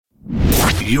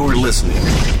You're listening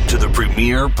to the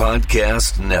Premier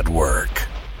Podcast Network.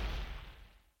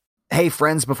 Hey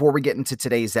friends, before we get into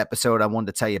today's episode, I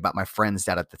wanted to tell you about my friends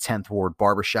down at the 10th Ward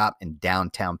Barbershop in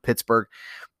downtown Pittsburgh.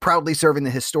 Proudly serving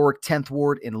the historic 10th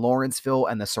Ward in Lawrenceville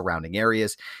and the surrounding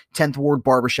areas, 10th Ward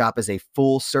Barbershop is a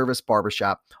full-service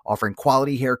barbershop offering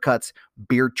quality haircuts,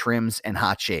 beard trims, and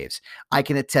hot shaves. I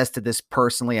can attest to this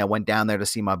personally. I went down there to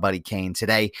see my buddy Kane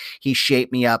today. He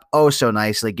shaped me up oh so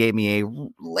nicely, gave me a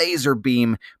laser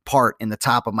beam part in the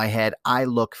top of my head. I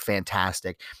look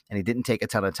fantastic, and he didn't take a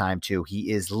ton of time too.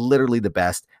 He is literally the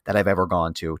best that I've ever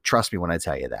gone to. Trust me when I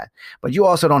tell you that. But you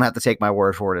also don't have to take my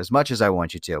word for it as much as I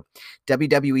want you to.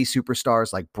 WWE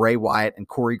superstars like Bray Wyatt and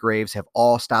Corey Graves have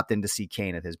all stopped in to see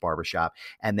Kane at his barbershop,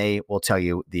 and they will tell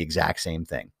you the exact same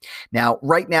thing. Now,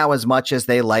 right now, as much as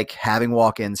they like having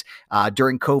walk-ins,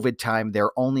 during COVID time,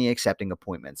 they're only accepting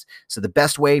appointments. So the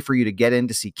best way for you to get in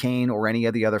to see Kane or any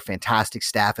of the other fantastic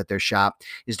staff at their shop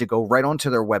is to go right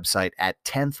onto their website at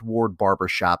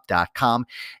 10thwardbarbershop.com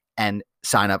and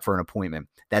sign up for an appointment.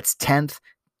 That's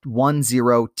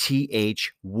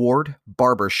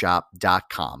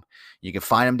 10thwardbarbershop.com. You can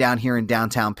find them down here in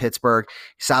downtown Pittsburgh.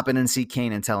 Stop in and see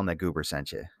Kane and tell him that Goober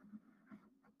sent you.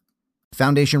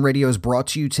 Foundation Radio is brought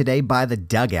to you today by The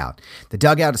Dugout. The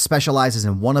Dugout specializes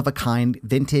in one-of-a-kind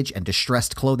vintage and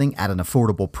distressed clothing at an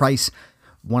affordable price.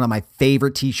 One of my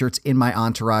favorite t-shirts in my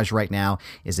entourage right now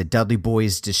is a Dudley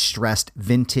Boyz distressed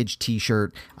vintage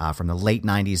t-shirt from the late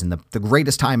 90s and the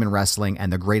greatest time in wrestling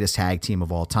and the greatest tag team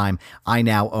of all time. I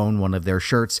now own one of their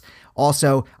shirts.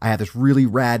 Also, I have this really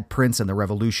rad Prince and the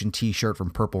Revolution t-shirt from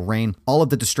Purple Rain. All of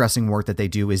the distressing work that they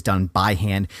do is done by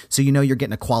hand, so you know you're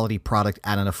getting a quality product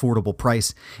at an affordable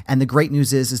price. And the great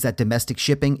news is that domestic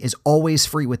shipping is always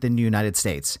free within the United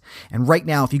States. And right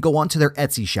now, if you go onto their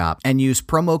Etsy shop and use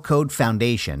promo code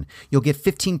FOUNDATION, you'll get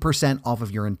 15% off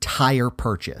of your entire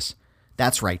purchase.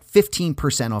 That's right,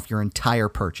 15% off your entire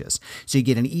purchase. So you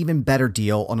get an even better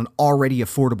deal on an already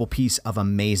affordable piece of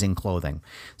amazing clothing.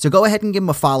 So go ahead and give them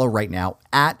a follow right now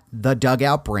at The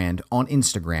Dugout Brand on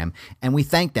Instagram, and we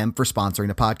thank them for sponsoring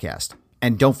the podcast.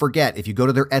 And don't forget, if you go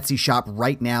to their Etsy shop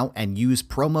right now and use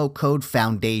promo code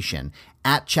FOUNDATION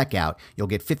at checkout, you'll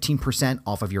get 15%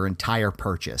 off of your entire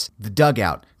purchase. The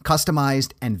Dugout,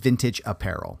 customized and vintage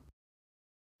apparel.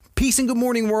 Peace and good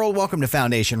morning, world. Welcome to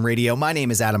Foundation Radio. My name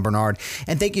is Adam Bernard,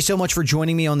 and thank you so much for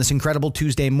joining me on this incredible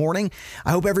Tuesday morning. I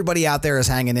hope everybody out there is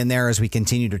hanging in there as we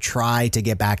continue to try to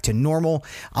get back to normal.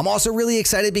 I'm also really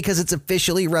excited because it's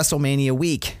officially WrestleMania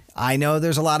week. I know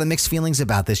there's a lot of mixed feelings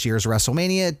about this year's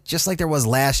WrestleMania, just like there was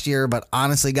last year, but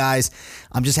honestly, guys,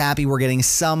 I'm just happy we're getting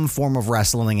some form of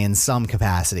wrestling in some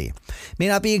capacity. May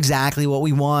not be exactly what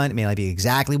we want, it may not be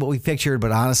exactly what we pictured,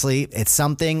 but honestly, it's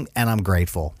something, and I'm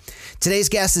grateful. Today's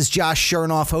guest is Josh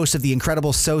Shernoff, host of the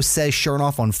incredible So Says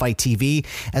Shernoff on Fight TV,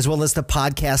 as well as the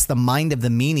podcast The Mind of the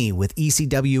Meanie with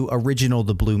ECW original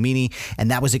The Blue Meanie, and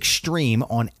that was Extreme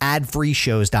on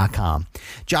adfreeshows.com.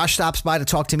 Josh stops by to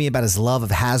talk to me about his love of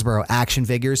Hasbro action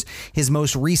figures, his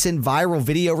most recent viral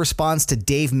video response to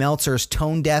Dave Meltzer's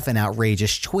tone-deaf and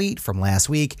outrageous tweet from last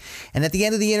week, and at the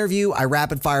end of the interview, I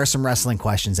rapid-fire some wrestling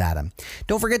questions at him.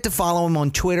 Don't forget to follow him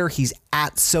on Twitter. He's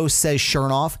at So Says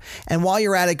Shernoff, and while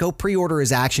you're at it, go pre-order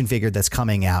his action figure that's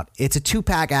coming out. It's a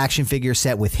 2-pack action figure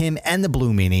set with him and the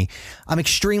Blue Meanie. I'm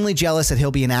extremely jealous that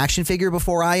he'll be an action figure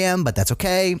before I am, but that's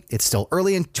okay. It's still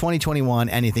early in 2021.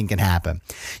 Anything can happen.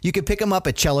 You can pick him up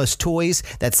at Chella's Toys.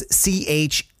 That's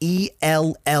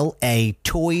CHELLA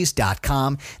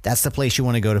toys.com. That's the place you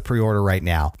want to go to pre-order right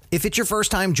now. If it's your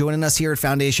first time joining us here at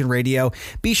Foundation Radio,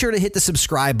 be sure to hit the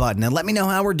subscribe button and let me know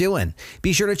how we're doing.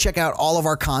 Be sure to check out all of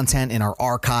our content in our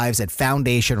archives at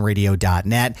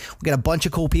foundationradio.net. We got a bunch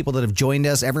of cool people that have joined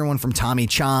us, everyone from Tommy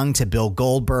Chong to Bill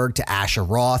Goldberg to Asher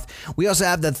Roth. We also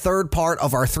have the third part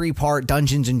of our 3-part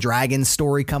Dungeons and Dragons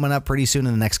story coming up pretty soon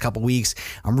in the next couple weeks.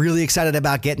 I'm really excited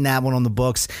about getting that one on the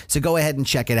books, so go ahead and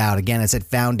check it out. Again, it's at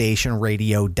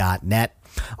foundationradio.net.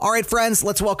 All right, friends,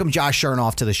 let's welcome Josh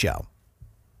Shernoff to the show.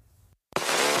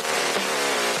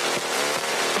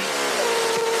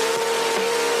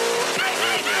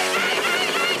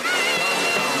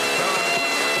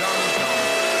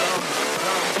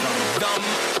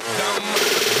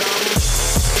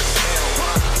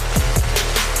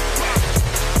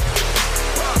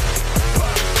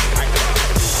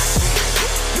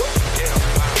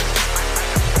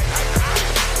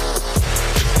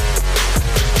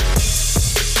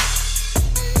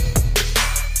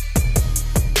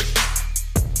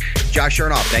 Josh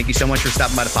Shernoff, thank you so much for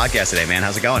stopping by the podcast today, man.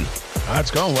 How's it going? It's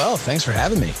going well. Thanks for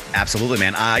having me. Absolutely,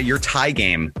 man. Your tie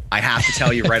game, I have to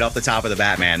tell you right off the top of the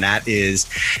bat, man, that is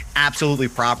absolutely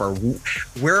proper.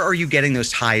 Where are you getting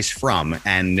those ties from?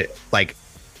 And like,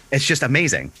 it's just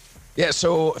amazing. Yeah,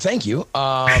 so thank you.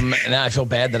 Now I feel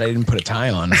bad that I didn't put a tie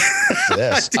on for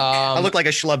this. I look like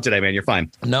a schlub today, man. You're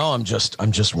fine. No, I'm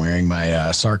just wearing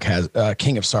my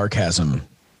King of Sarcasm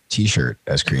T-shirt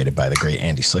as created by the great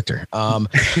Andy Slichter.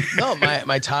 No,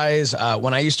 my ties.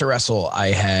 When I used to wrestle, I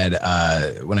had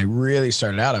when I really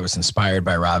started out, I was inspired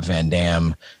by Rob Van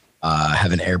Dam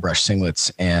having airbrush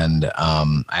singlets, and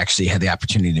I actually had the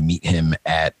opportunity to meet him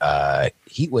at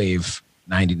Heatwave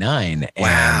 99.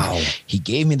 Wow. And he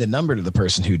gave me the number to the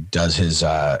person who does his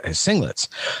singlets,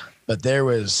 but there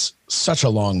was such a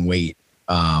long wait.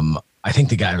 I think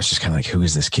the guy was just kind of like, who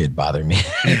is this kid bothering me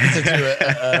to do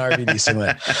an RVD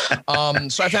singlet?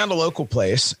 So I found a local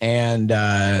place, and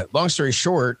long story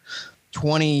short,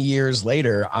 20 years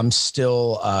later, I'm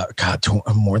still,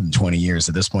 more than 20 years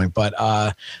at this point, but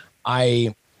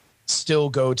I still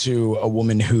go to a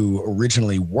woman who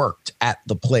originally worked at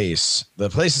the place. The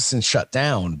place has since shut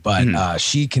down, but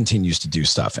she continues to do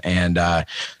stuff. And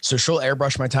so she'll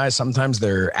airbrush my ties. Sometimes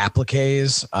they're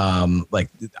appliques, like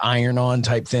iron on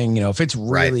type thing. You know, if it's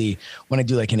really when I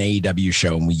do like an AEW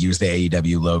show and we use the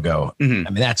AEW logo, I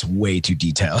mean, that's way too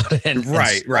detailed. and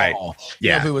right. Yeah. You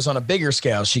know, if it was on a bigger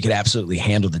scale, she could absolutely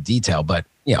handle the detail. But,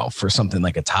 you know, for something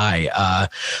like a tie.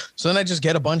 So then I just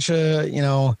get a bunch of, you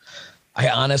know, I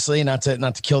honestly, not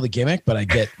to kill the gimmick, but I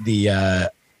get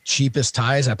the cheapest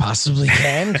ties I possibly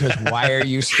can, because why are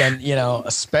you you know,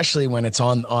 especially when it's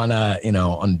on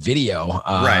video,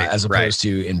 as opposed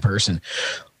to in person.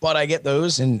 But I get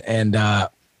those, and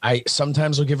I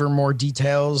sometimes will give her more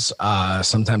details.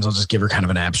 Sometimes I'll just give her kind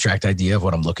of an abstract idea of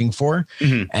what I'm looking for,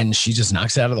 and she just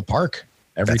knocks it out of the park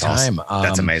every time. Awesome.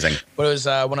 That's amazing. But it was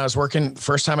when I was working,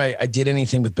 first time I did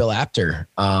anything with Bill Apter.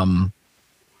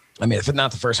 I mean, if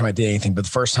not the first time I did anything, but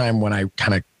the first time when I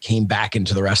kind of came back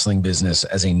into the wrestling business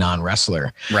as a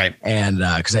non-wrestler. Right. And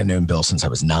because I've known Bill since I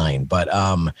was 9. But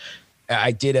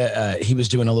I did he was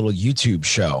doing a little YouTube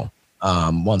show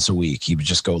once a week. He would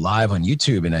just go live on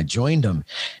YouTube, and I joined him.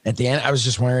 At the end, I was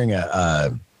just wearing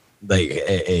a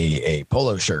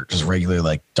polo shirt, just regular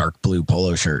like dark blue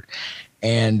polo shirt.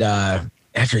 And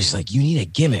after he's like, you need a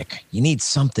gimmick. You need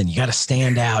something. You got to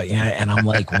stand out. Yeah. And I'm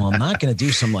like, well, I'm not going to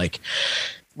do some like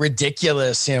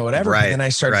ridiculous, you know, whatever. Right, and then I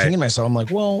started thinking to myself, I'm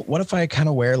like, well, what if I kind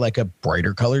of wear like a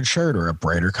brighter colored shirt or a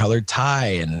brighter colored tie?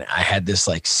 And I had this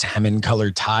like salmon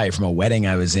colored tie from a wedding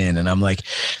I was in. And I'm like,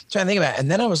 trying to think about it. And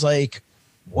then I was like,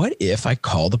 what if I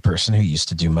call the person who used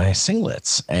to do my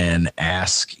singlets and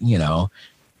ask, you know,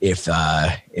 if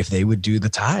they would do the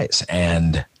ties?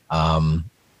 And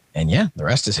yeah, the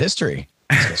rest is history.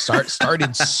 So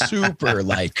started super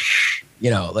like, you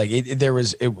know, like it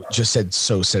just said,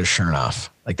 so says Shernoff.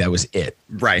 Like that was it.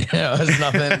 Right. You know, it was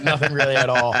nothing really at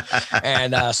all.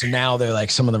 And so now they're like,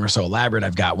 some of them are so elaborate.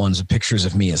 I've got ones with pictures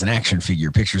of me as an action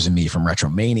figure, pictures of me from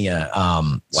Retromania.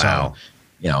 Wow. So,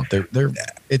 you know,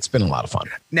 it's been a lot of fun.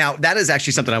 Now, that is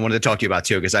actually something I wanted to talk to you about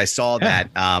too, because I saw that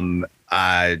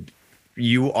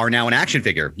you are now an action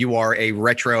figure. You are a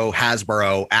retro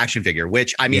Hasbro action figure,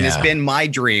 which I mean, it's been my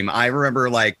dream. I remember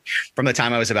like from the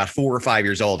time I was about 4 or 5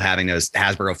 years old, having those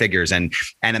Hasbro figures and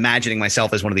imagining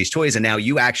myself as one of these toys. And now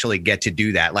you actually get to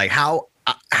do that. Like how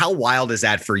wild is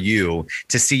that for you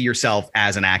to see yourself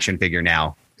as an action figure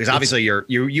now? Because obviously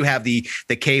you have the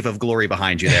cave of glory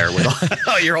behind you there with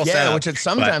all your whole setup. Which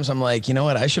sometimes I'm like, you know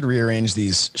what, I should rearrange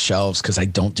these shelves because I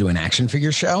don't do an action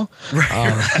figure show.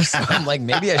 Right. So I'm like,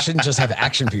 maybe I shouldn't just have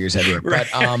action figures everywhere.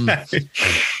 But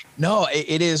no,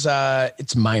 it is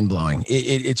it's mind blowing.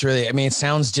 It's really, I mean, it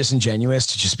sounds disingenuous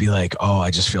to just be like, oh, I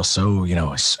just feel so, you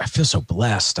know, I feel so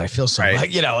blessed. I feel so,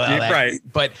 like, you know, right.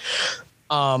 But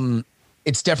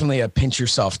it's definitely a pinch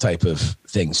yourself type of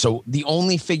thing. So the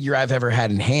only figure I've ever had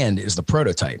in hand is the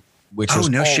prototype, which was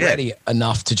already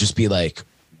enough to just be like,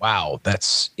 wow,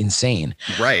 that's insane.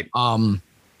 Right.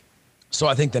 So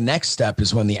I think the next step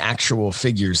is when the actual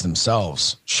figures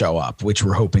themselves show up, which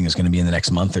we're hoping is going to be in the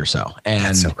next month or so. And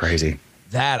that's so crazy.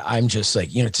 That I'm just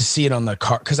like, you know, to see it on the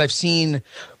card, because I've seen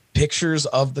pictures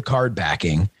of the card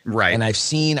backing. Right. And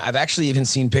I've actually even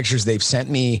seen pictures they've sent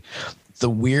me. The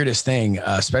weirdest thing,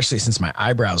 especially since my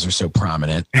eyebrows are so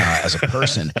prominent as a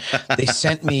person, they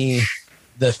sent me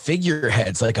the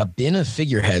figureheads, like a bin of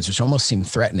figureheads, which almost seemed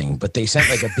threatening, but they sent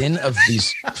like a bin of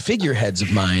these figureheads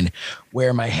of mine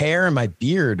where my hair and my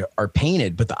beard are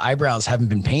painted, but the eyebrows haven't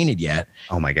been painted yet.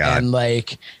 Oh my God. And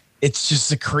like, it's just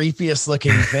the creepiest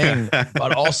looking thing,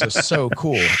 but also so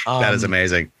cool. That is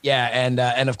amazing. Yeah.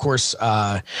 And of course,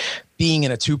 being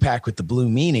in a 2-pack with the Blue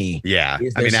Meanie. Yeah.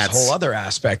 There's this whole other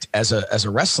aspect as a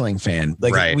wrestling fan.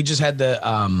 Like we just had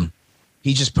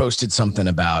he just posted something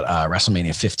about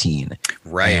WrestleMania 15.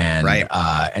 Right.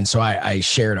 And so I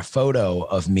shared a photo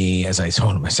of me, as I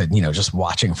told him, I said, just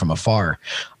watching from afar.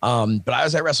 But I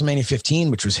was at WrestleMania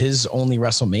 15, which was his only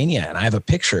WrestleMania. And I have a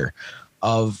picture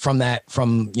from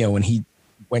when he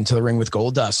went to the ring with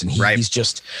Goldust, and he's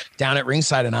just down at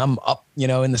ringside and I'm up,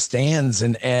 in the stands.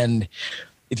 And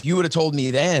if you would have told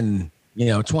me then,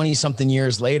 20 something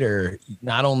years later,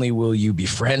 not only will you be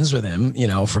friends with him,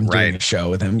 from doing a show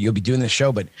with him, you'll be doing the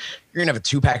show, but you're gonna have a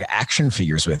 2-pack of action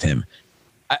figures with him.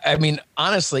 I mean,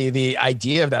 honestly, the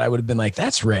idea of that, I would have been like,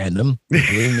 that's random. Blue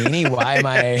Meanie, why am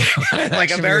I like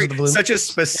such a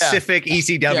specific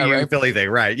ECW Philly thing,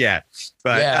 right? Yeah,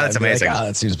 but that's amazing. Like,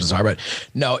 that seems bizarre, but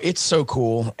no, it's so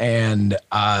cool. And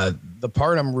the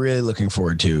part I'm really looking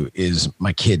forward to is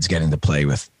my kids getting to play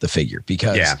with the figure,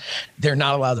 because they're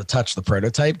not allowed to touch the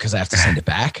prototype because I have to send it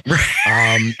back.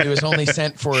 It was only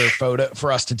sent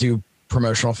for us to do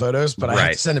promotional photos, but I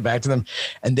have to send it back to them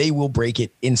and they will break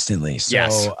it instantly.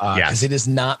 So, because it is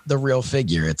not the real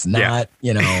figure. It's not,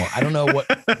 I don't know what,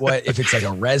 if it's like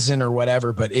a resin or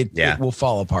whatever, but it will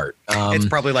fall apart. It's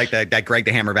probably like that Greg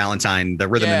the Hammer Valentine, the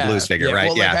Rhythm and Blues figure,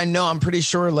 right? Well, I'm pretty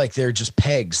sure like they're just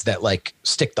pegs that like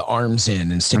stick the arms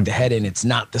in and stick the head in. It's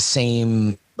not the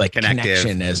same like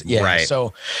connection as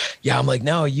So I'm like,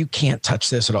 no, you can't touch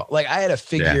this at all. Like I had a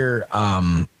figure,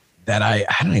 that I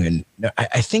don't even know.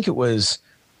 I think it was,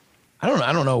 I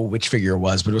don't know which figure it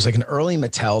was, but it was like an early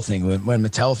Mattel thing. When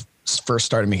Mattel first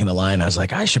started making the line, I was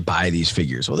like, I should buy these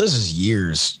figures. Well, this is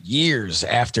years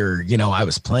after, I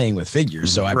was playing with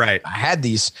figures. So I had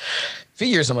these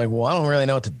figures. I'm like, well, I don't really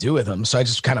know what to do with them. So I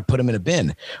just kind of put them in a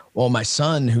bin. Well, my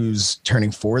son, who's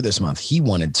turning 4 this month, he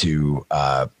wanted to,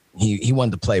 he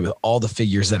wanted to play with all the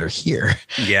figures that are here.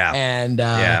 Yeah. And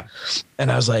I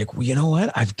was like, well, you know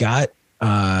what? I've got,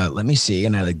 let me see.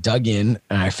 And I like dug in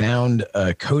and I found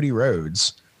Cody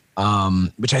Rhodes,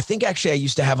 which I think actually I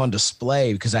used to have on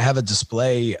display, because I have a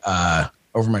display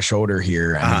over my shoulder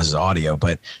here. And this is audio,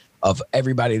 but of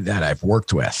everybody that I've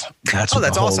worked with. That's what the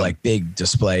whole awesome. Like big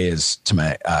display is to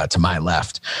my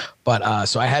left. But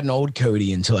so I had an old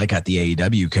Cody until I got the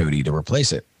AEW Cody to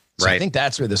replace it. So I think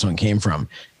that's where this one came from.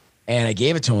 And I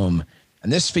gave it to him.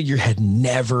 And this figure had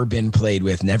never been played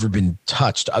with, never been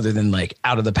touched, other than like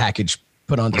out of the package,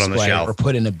 put on display or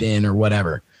put in a bin or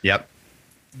whatever. Yep.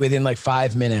 Within like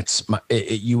 5 minutes,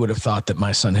 you would have thought that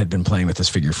my son had been playing with this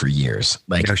figure for years.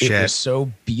 Like it was so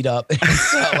beat up.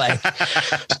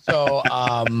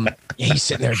 He's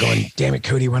sitting there going, damn it,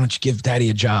 Cody, why don't you give daddy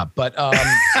a job? But, but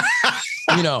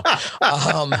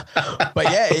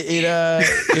yeah,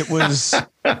 it was,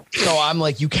 so I'm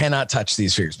like, you cannot touch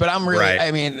these figures, but I'm really,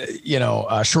 I mean,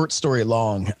 short story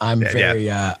long, I'm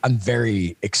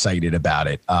very excited about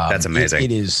it. That's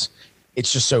amazing.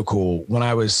 It's just so cool. When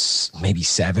I was maybe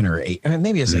 7 or 8,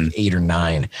 maybe it was like 8 or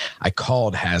 9, I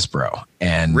called Hasbro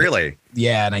and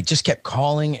and I just kept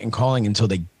calling until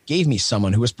they gave me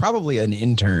someone who was probably an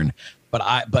intern,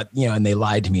 and they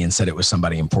lied to me and said it was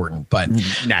somebody important, but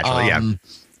naturally,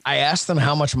 I asked them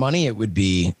how much money it would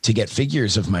be to get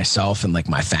figures of myself and like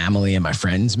my family and my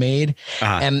friends made.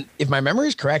 And if my memory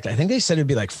is correct, I think they said it'd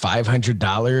be like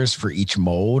 $500 for each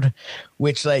mold,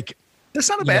 which like, that's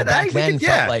not a bad back then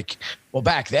felt like, well,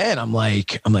 back then I'm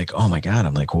like, oh my God.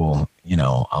 I'm like, well,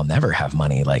 I'll never have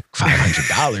money like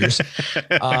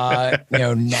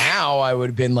 $500. Now I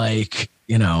would have been like,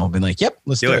 yep,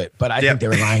 let's do it. But I think they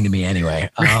were lying to me anyway.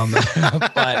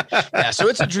 But yeah, so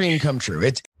it's a dream come true.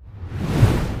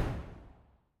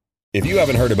 If you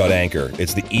haven't heard about Anchor,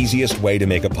 it's the easiest way to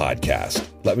make a podcast.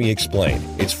 Let me explain.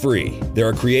 It's free. There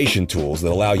are creation tools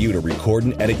that allow you to record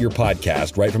and edit your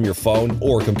podcast right from your phone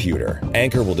or computer.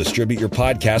 Anchor will distribute your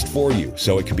podcast for you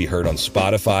so it can be heard on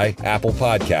Spotify, Apple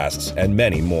Podcasts, and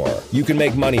many more. You can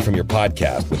make money from your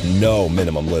podcast with no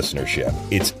minimum listenership.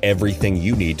 It's everything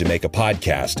you need to make a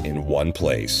podcast in one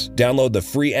place. Download the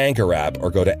free Anchor app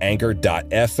or go to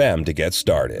anchor.fm to get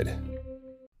started.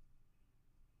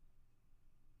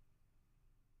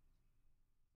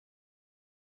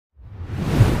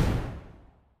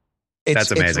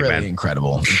 That's amazing, it's really man.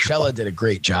 Incredible. Michela did a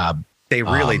great job. They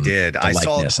really did. I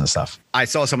saw and stuff. I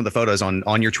saw some of the photos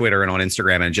on your Twitter and on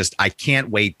Instagram, and I can't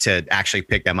wait to actually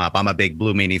pick them up. I'm a big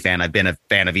Blue Meanie fan. I've been a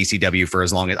fan of ECW for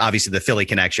as long as, obviously, the Philly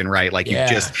connection, right? Like you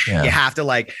have to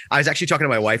like. I was actually talking to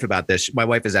my wife about this. My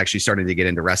wife is actually starting to get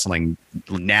into wrestling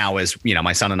now, as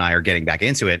my son and I are getting back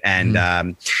into it,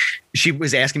 and she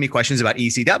was asking me questions about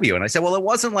ECW. And I said, well, it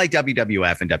wasn't like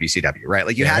WWF and WCW, right?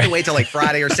 Like you had to wait till like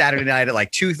Friday or Saturday night at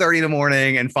like 2:30 in the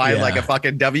morning and find like a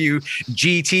fucking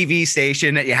WGTV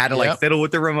station that you had to like fiddle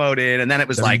with the remote in. And then it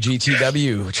was like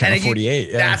GTW channel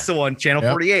 48. That's the one, channel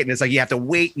 48. And it's like, you have to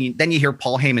wait. And then you hear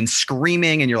Paul Heyman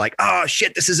screaming and you're like, oh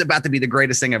shit, this is about to be the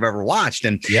greatest thing I've ever watched.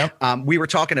 And we were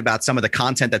talking about some of the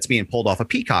content that's being pulled off of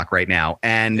Peacock right now.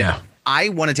 And I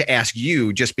wanted to ask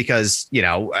you, just because, you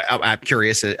know, I'm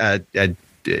curious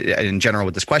in general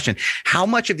with this question, how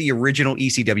much of the original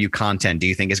ECW content do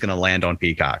you think is going to land on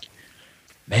Peacock?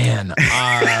 Man,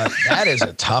 that is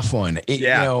a tough one. You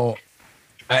know,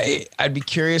 I'd be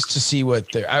curious to see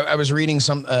what I was reading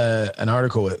an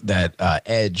article that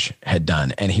Edge had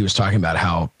done, and he was talking about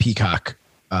how Peacock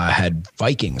had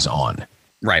Vikings on.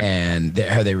 Right. And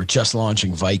how they were just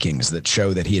launching Vikings, that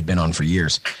show that he had been on for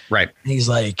years. Right. And he's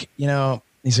like, you know,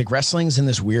 wrestling's in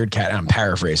this weird I'm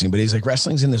paraphrasing, but he's like,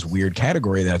 wrestling's in this weird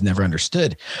category that I've never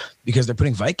understood, because they're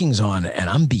putting Vikings on and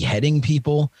I'm beheading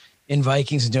people in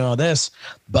Vikings and doing all this.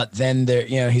 But then there,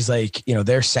 you know, he's like, you know,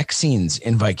 there are sex scenes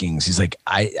in Vikings. He's like,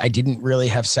 I didn't really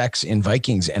have sex in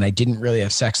Vikings, and I didn't really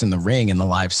have sex in the ring in the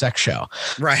live sex show.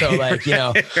 Right. So like, you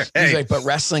know, he's like, but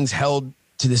wrestling's held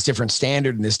to this different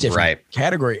standard in this different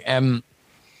category. And,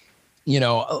 you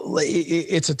know,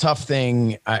 it's a tough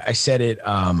thing. I said it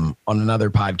on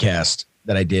another podcast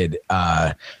that I did.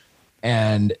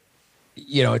 And,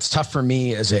 you know, it's tough for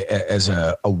me as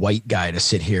a white guy to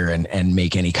sit here and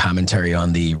make any commentary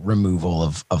on the removal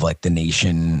of like the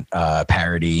Nation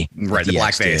parody. Right. The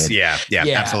blackface. Yeah,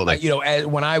 absolutely. You know,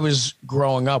 when I was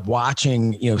growing up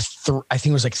watching, you know, I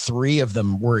think it was like 3 of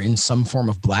them were in some form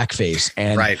of blackface.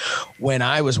 And when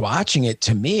I was watching it,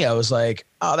 to me, I was like,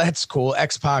 oh, that's cool.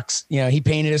 X-Pac's, you know, he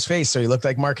painted his face so he looked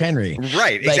like Mark Henry.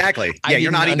 Right, like, exactly. Yeah,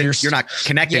 you're not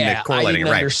connecting the correlating. I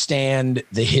didn't understand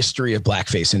the history of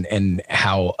blackface and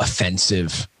how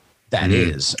offensive that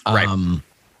is. Right.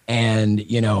 And,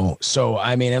 you know, so,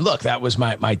 I mean, and look, that was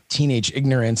my teenage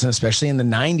ignorance. And especially in the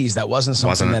 90s, that wasn't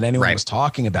something that anyone was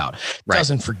talking about.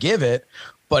 Doesn't forgive it,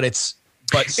 but it's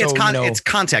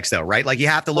context though, right? Like you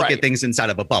have to look at things inside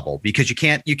of a bubble, because you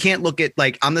can't look at,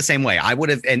 like, I'm the same way. I would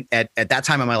have, and at that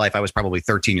time in my life, I was probably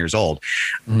 13 years old.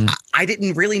 I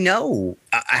didn't really know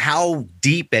how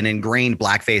deep and ingrained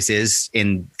blackface is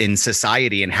in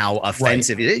society and how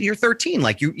offensive it is. You're 13.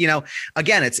 Like you know,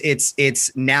 again,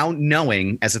 it's now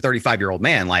knowing as a 35-year-old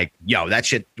man, like, yo, that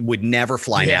shit would never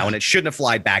fly now. And it shouldn't have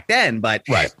flied back then, but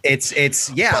it's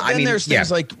But then I mean, there's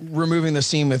things like removing the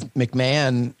scene with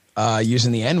McMahon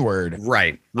using the N-word.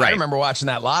 Right. I remember watching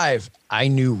that live. I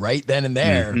knew right then and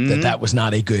there that was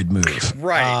not a good move.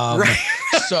 Right.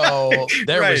 So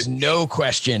there was no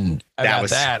question about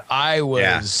that. I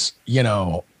was, you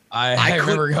know, I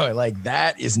remember going like,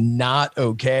 that is not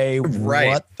okay. Right.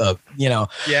 What the, you know?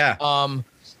 Yeah.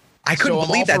 I couldn't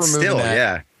believe that still.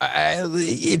 That.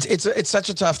 It's such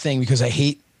a tough thing, because I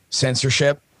hate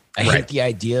censorship. I hate the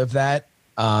idea of that.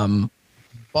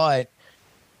 But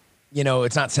you know,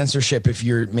 it's not censorship if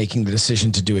you're making the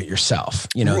decision to do it yourself.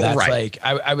 You know, that's like,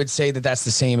 I would say that that's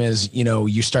the same as, you know,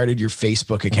 you started your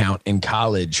Facebook account in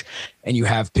college and you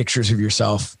have pictures of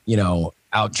yourself, you know,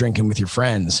 out drinking with your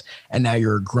friends. And now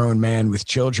you're a grown man with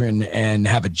children and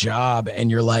have a job.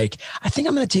 And you're like, I think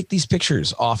I'm going to take these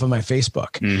pictures off of my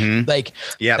Facebook. Like,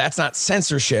 that's not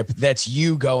censorship. That's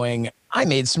you going, I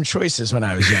made some choices when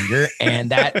I was younger,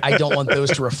 and that I don't want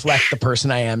those to reflect the person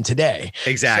I am today.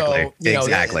 Exactly. So, you know,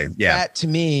 that to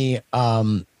me,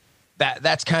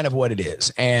 that's kind of what it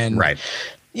is. And,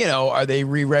 you know, are they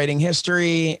rewriting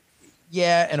history?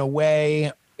 Yeah, in a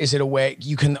way. Is it a way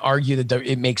you can argue that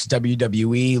it makes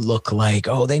WWE look like,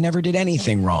 oh, they never did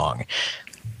anything wrong?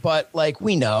 But like,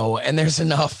 we know, and there's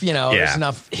enough, you know, there's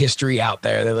enough history out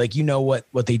there that, like, you know, what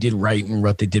they did right and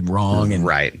what they did wrong. And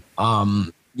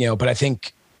you know, but I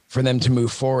think for them to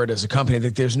move forward as a company,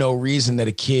 that there's no reason that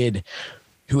a kid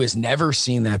who has never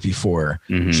seen that before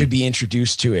should be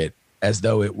introduced to it as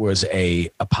though it was a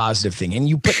positive thing. And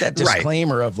you put that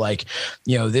disclaimer of like,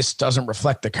 you know, this doesn't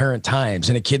reflect the current times,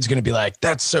 and a kid's going to be like,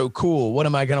 that's so cool. What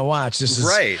am I going to watch? This is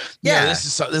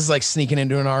this is like sneaking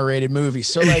into an R-rated movie.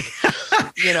 So like,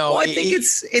 you know, well, I think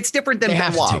it's different than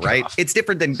Benoit, right? It's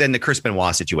different than the Chris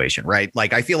Benoit situation, right?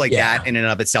 Like, I feel like that in and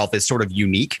of itself is sort of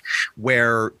unique,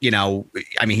 where, you know,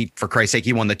 I mean, for Christ's sake,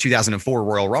 he won the 2004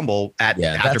 Royal Rumble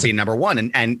after being number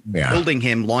one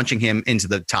and launching him into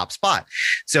the top spot.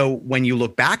 So when you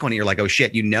look back on it, you're like, oh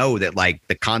shit, you know that, like,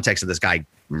 the context of this guy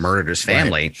murdered his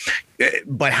family.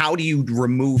 but how do you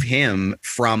remove him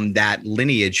from that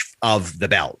lineage of the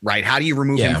belt, right? How do you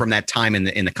remove him from that time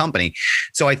in the company?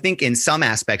 So I think in some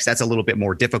aspects that's a little bit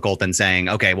more difficult than saying,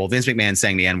 okay, well, Vince McMahon's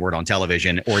saying the N-word on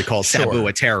television, or he calls Sabu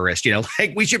a terrorist.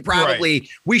 Like we should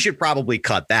probably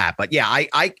cut that. But yeah,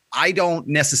 I don't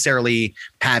necessarily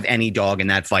have any dog in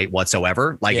that fight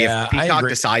whatsoever. Like if Peacock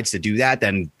decides to do that,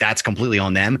 then that's completely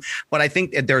on them. But I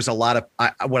think that there's a lot of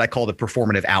what I call the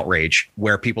performative outrage,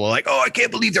 where people are like, oh, I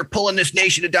can't believe they're pulling this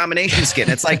Nation of Domination skin.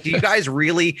 It's like, do you guys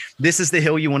really, this is the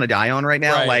hill you want to die on right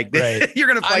now? You're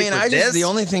going to fight for this? The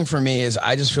only thing for me is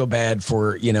I just feel bad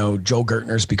for, Joel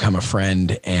Gertner's become a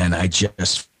friend, and I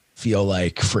just feel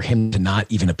like for him to not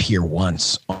even appear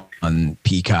once on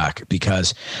Peacock,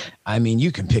 because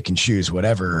you can pick and choose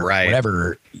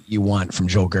whatever you want from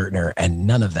Joel Gertner, and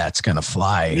none of that's going to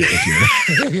fly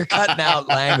if you're cutting out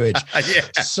language.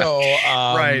 So,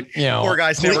 poor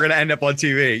guy's never going to end up on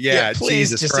TV. Yeah. Please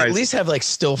Jesus just Christ. at least have like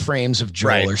still frames of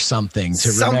Joel or something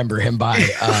to remember him by.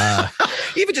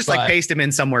 Even just like paste him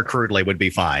in somewhere crudely would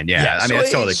be fine. Yeah.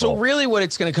 It's totally cool. So really what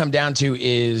it's going to come down to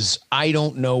is, I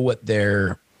don't know what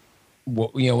they're,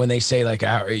 when they say like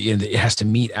it has to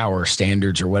meet our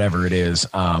standards or whatever it is,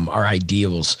 our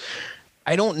ideals.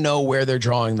 I don't know where they're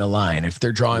drawing the line. If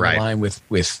they're drawing the line with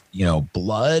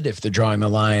blood, if they're drawing the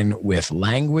line with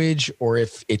language, or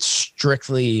if it's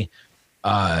strictly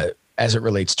as it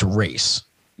relates to race.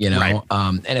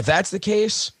 And if that's the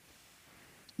case,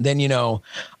 then I'm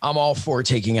all for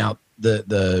taking out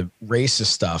the racist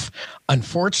stuff.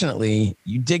 Unfortunately,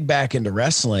 you dig back into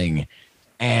wrestling,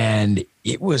 and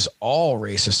it was all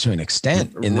racist to an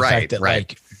extent, in the fact that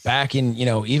like back in,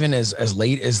 even as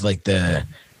late as like the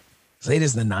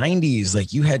 90s,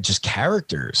 like you had just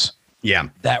characters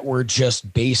that were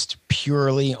just based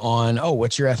purely on, oh,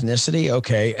 what's your ethnicity?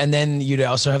 Okay. And then you'd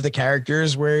also have the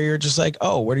characters where you're just like,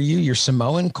 oh, what are you? You're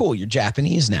Samoan? Cool. You're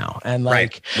Japanese now. And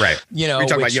like, you're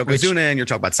talking about Yokozuna, and you're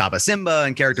talking about Saba Simba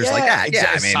and characters like that.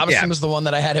 Exactly. Saba Simba's the one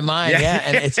that I had in mind.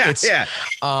 And it's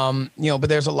but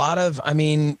there's a lot of,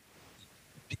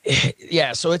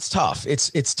 so it's tough.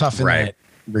 It's tough in that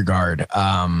regard.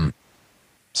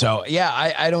 So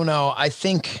yeah, I don't know. I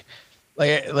think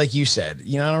like you said,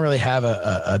 I don't really have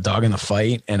a dog in the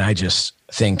fight, and I just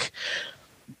think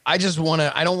I don't want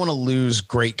to lose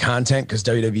great content, because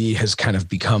WWE has kind of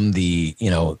become the,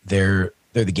 they're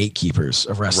the gatekeepers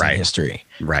of wrestling history.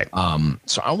 Right.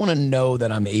 So I want to know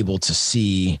that I'm able to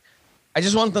see. I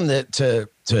just want them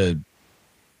to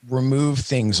remove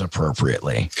things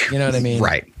appropriately. You know what I mean?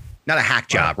 Right. Not a hack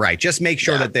job, right? Just make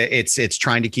sure that it's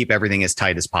trying to keep everything as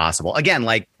tight as possible. Again,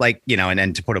 like and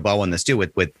then to put a bow on this too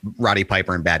with Roddy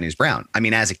Piper and Bad News Brown.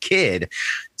 As a kid,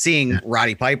 seeing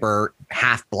Roddy Piper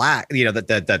half black,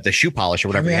 the shoe polish or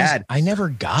whatever he had. I never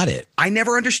got it. I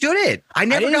never understood it. I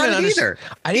never got it either.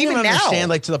 I didn't even understand,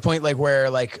 like to the point like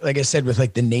where like I said with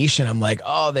like the Nation, I'm like,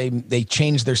 oh, they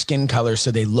changed their skin color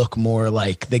so they look more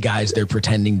like the guys they're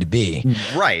pretending to be.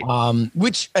 Right.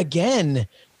 Which again,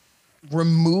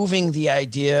 removing the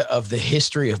idea of the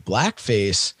history of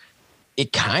blackface,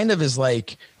 it kind of is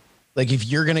like if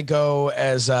you're going to go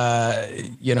as,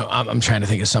 I'm trying to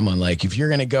think of someone, like if you're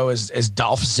going to go as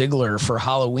Dolph Ziggler for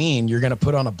Halloween, you're going to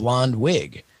put on a blonde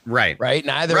wig. Right.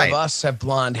 Neither of us have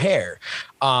blonde hair.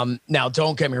 Now,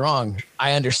 don't get me wrong.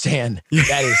 I understand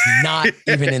that is not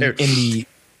even in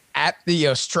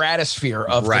the stratosphere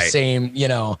of the same,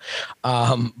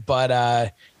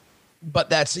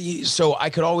 but that's, so I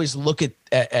could always look at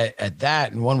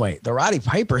that in one way. The Roddy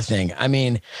Piper thing,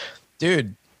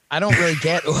 dude, I don't really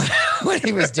get what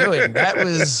he was doing. That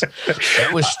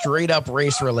was straight up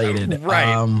race related.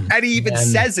 Right. And he even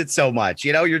says it so much,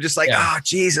 you're just like, oh,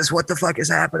 Jesus, what the fuck is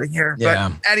happening here? Yeah.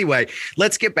 But anyway,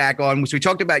 let's get back on. So we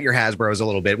talked about your Hasbros a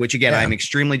little bit, which again, I'm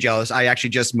extremely jealous. I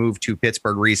actually just moved to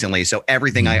Pittsburgh recently. So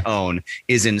everything I own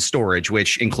is in storage,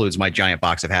 which includes my giant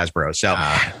box of Hasbros. So,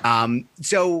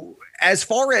 so as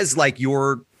far as like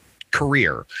your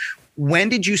career, when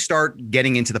did you start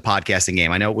getting into the podcasting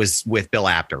game? I know it was with Bill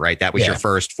Apter, right? That was your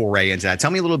first foray into that.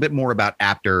 Tell me a little bit more about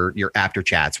your Apter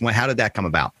chats. How did that come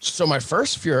about? So my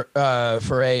first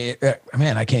foray,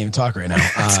 man, I can't even talk right now.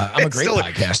 I'm a great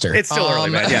podcaster. It's still early,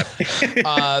 man.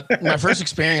 Yeah. My first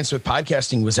experience with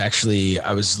podcasting was actually,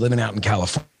 I was living out in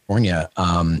California,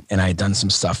 and I had done some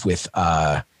stuff with,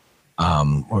 what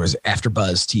was it?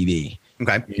 AfterBuzz TV.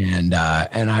 Okay. And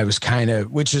I was kind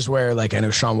of, which is where like, I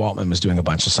know Sean Waltman was doing a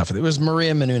bunch of stuff. It was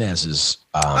Maria Menouñez's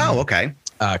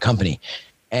company.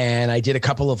 And I did a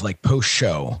couple of like post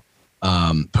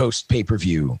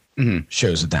pay-per-view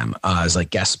shows with them as like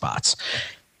guest spots.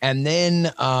 And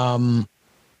then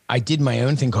I did my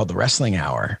own thing called the Wrestling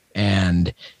Hour.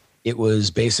 And it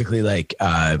was basically like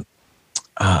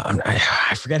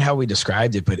I forget how we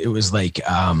described it, but it was like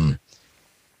the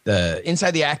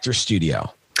inside the actor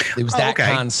studio. It was that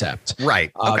concept.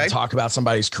 Right. Okay. Talk about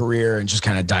somebody's career and just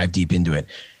kind of dive deep into it.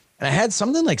 And I had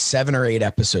something like 7 or 8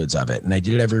 episodes of it, and I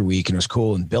did it every week, and it was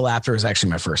cool. And Bill Apter was actually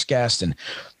my first guest, and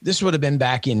this would have been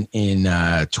back in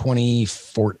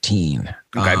 2014.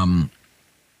 Okay.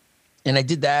 And I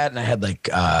did that, and I had like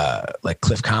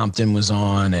Cliff Compton was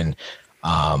on, and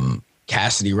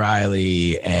Cassidy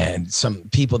Riley, and some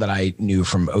people that I knew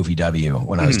from OVW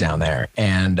when I was down there,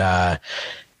 and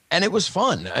it was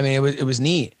fun. I mean, it was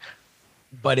neat,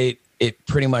 but it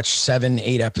pretty much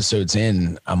 7-8 episodes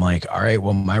in, I'm like, all right,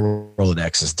 well, my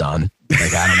Rolodex is done.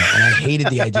 Like, I don't know. And I hated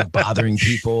the idea of bothering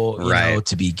people, you know,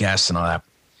 to be guests and all that.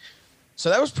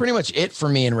 So that was pretty much it for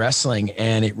me in wrestling.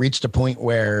 And it reached a point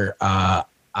where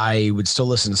I would still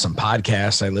listen to some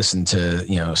podcasts. I listened to,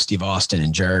 you know, Steve Austin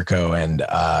and Jericho and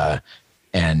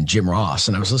Jim Ross.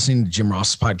 And I was listening to Jim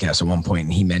Ross's podcast at one point,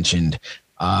 and he mentioned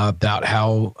about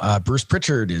how Bruce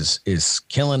Pritchard is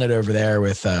killing it over there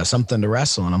with Something to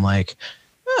Wrestle. And I'm like,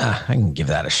 I can give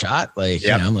that a shot. Like, you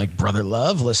know, I'm like, Brother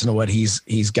Love, listen to what he's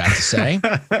got to say.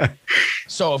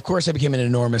 So of course I became an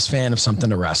enormous fan of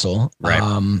Something to Wrestle.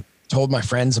 Right. Told my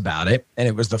friends about it. And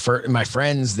it was the first, my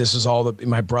friends, this is all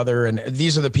my brother. And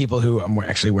these are the people who I'm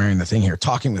actually wearing the thing here,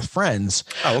 Talking with Friends.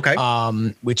 Oh, okay.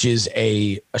 Which is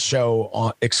a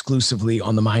show exclusively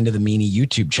on the Mind of the Meanie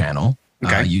YouTube channel.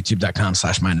 Okay.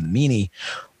 YouTube.com/Mind of the Meanie,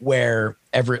 where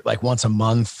once a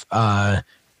month, I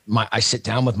sit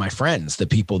down with my friends, the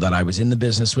people that I was in the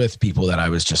business with, people that I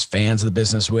was just fans of the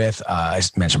business with. I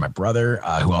mentioned my brother,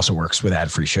 who also works with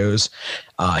ad-free shows.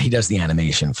 He does the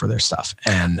animation for their stuff.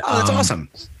 And that's awesome.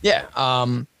 Yeah.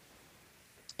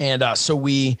 So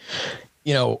we,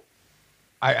 you know,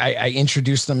 I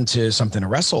introduced them to Something to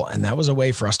Wrestle, and that was a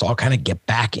way for us to all kind of get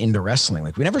back into wrestling.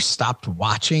 Like, we never stopped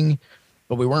watching,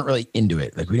 but we weren't really into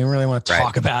it. Like, we didn't really want to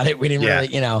talk about it. We didn't really,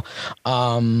 you know,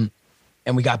 and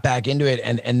we got back into it.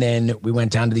 And then we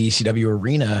went down to the ECW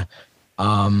arena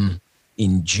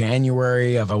in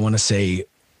January of, I want to say,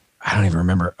 I don't even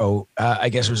remember. I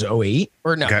guess it was 08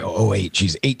 or no, 08.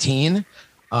 Geez, 18.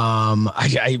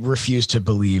 I refuse to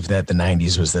believe that the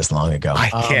 90s was this long ago. I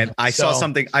can't. Saw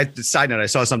something. Side note, I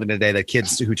saw something today that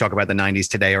kids who talk about the 90s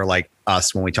today are like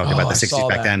us when we talked about the 60s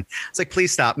back then. It's like,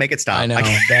 please stop. Make it stop. I know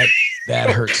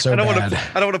that hurts so bad.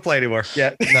 I don't want to play anymore.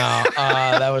 Yeah. No,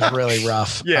 that was really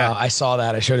rough. Yeah. I saw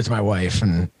that. I showed it to my wife,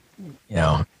 and, you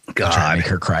know, trying to make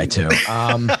her cry too.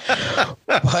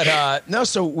 No,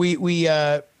 so we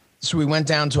went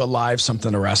down to a live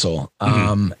Something to Wrestle.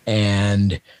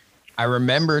 And I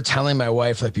remember telling my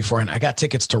wife, like, beforehand, I got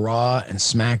tickets to Raw and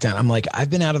SmackDown. I'm like, I've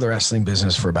been out of the wrestling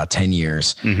business for about 10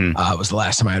 years. It was the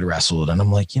last time I had wrestled. And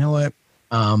I'm like, you know what?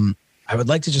 I would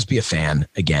like to just be a fan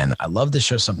again. I love to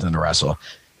show Something to Wrestle.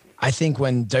 I think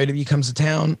when WWE comes to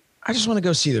town, I just want to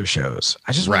go see their shows.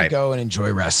 I just want to go and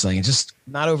enjoy wrestling and just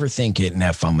not overthink it and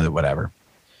have fun with it, whatever.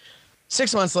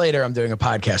 6 months later, I'm doing a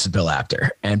podcast with Bill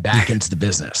Apter and back into the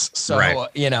business. So,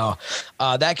 you know,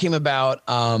 that came about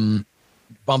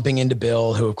bumping into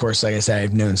Bill, who, of course, like I said,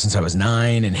 I've known since I was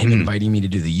 9, and him inviting me to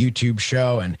do the YouTube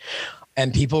show,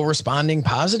 and people responding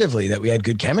positively that we had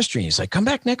good chemistry. He's like, come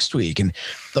back next week. And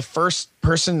the first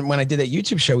person, when I did that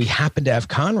YouTube show, we happened to have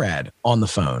Conrad on the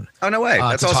phone. Oh, no way.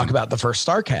 That's awesome. Talk about the first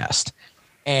StarCast.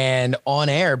 And on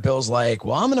air, Bill's like,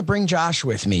 well, I'm going to bring Josh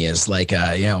with me as like,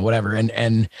 you know, whatever. And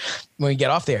when we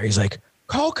get off the air, he's like,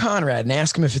 call Conrad and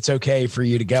ask him if it's okay for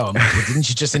you to go. I'm like, well, didn't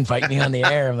you just invite me on the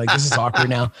air? I'm like, this is awkward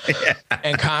now. Yeah.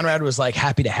 And Conrad was like,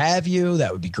 happy to have you.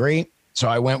 That would be great. So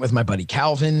I went with my buddy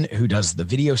Calvin, who does the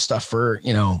video stuff for,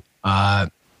 you know,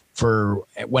 for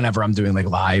whenever I'm doing like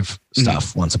live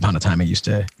stuff. Once upon a time, I used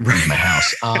to leave my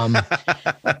house.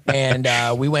 And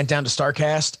we went down to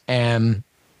StarCast, and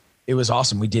it was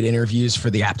awesome. We did interviews for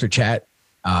the After Chat,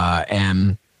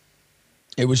 and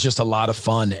it was just a lot of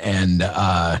fun. And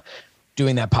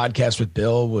doing that podcast with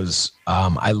Bill was,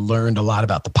 I learned a lot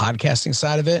about the podcasting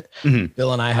side of it.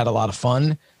 Bill and I had a lot of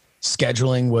fun.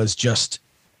 Scheduling was just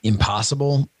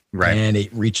impossible. Right. And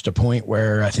it reached a point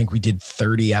where I think we did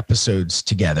 30 episodes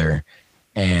together.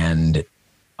 And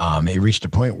it reached a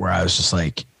point where I was just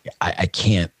like, I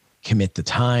can't commit the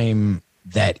time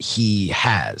that he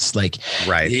has, like,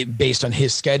 based on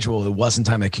his schedule. It wasn't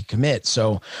time I could commit.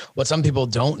 So what some people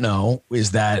don't know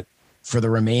is that for the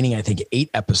remaining, I think 8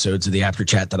 episodes of the After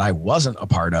Chat that I wasn't a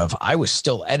part of, I was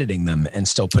still editing them and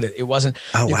still put it. It wasn't.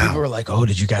 People were like, "Oh,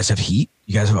 did you guys have heat?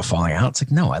 You guys have a falling out?" It's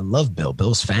like, no, I love Bill.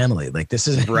 Bill's family. Like this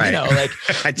is right. Like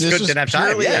I just didn't have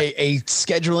time. Yeah. a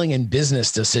scheduling and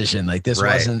business decision. Like this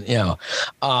wasn't,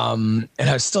 and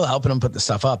I was still helping him put the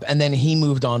stuff up. And then he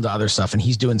moved on to other stuff, and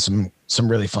he's doing some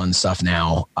really fun stuff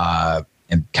now.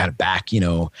 And kind of back,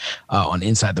 on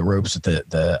Inside the Ropes with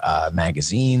the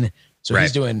magazine. So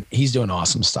he's doing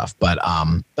awesome stuff. But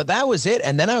that was it.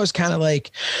 And then I was kind of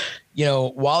like,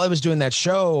 while I was doing that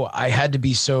show, I had to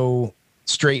be so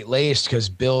straight laced because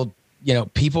Bill,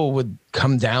 people would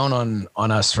come down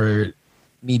on us for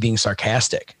me being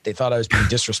sarcastic. They thought I was being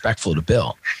disrespectful to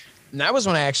Bill. And that was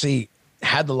when I actually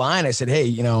had the line. I said,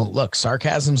 "Hey, look,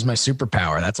 sarcasm's my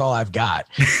superpower. That's all I've got."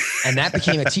 And that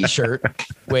became a t-shirt,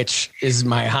 which is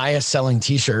my highest selling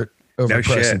t-shirt over at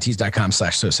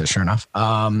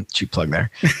ProSNTees.com/Shernoff. Cheap plug there.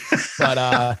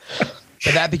 But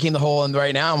that became the whole, and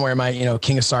right now I'm wearing my,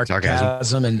 King of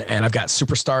Sarcasm. And I've got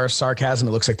Superstar Sarcasm.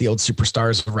 It looks like the old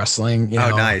Superstars of wrestling,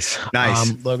 nice.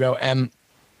 Logo. And,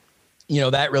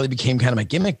 that really became kind of my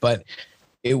gimmick, but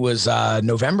it was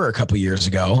November a couple years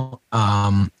ago.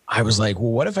 I was like,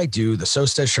 well, what if I do the So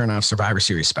Says Shernoff Survivor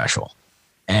Series special?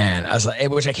 And I was like,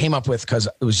 which I came up with because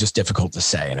it was just difficult to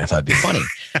say. And I thought it'd be funny.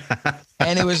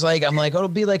 And it was like, I'm like, it'll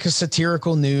be like a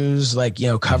satirical news, like,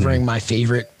 covering my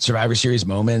favorite Survivor Series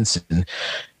moments. And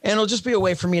it'll just be a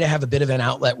way for me to have a bit of an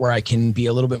outlet where I can be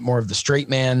a little bit more of the straight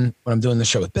man when I'm doing the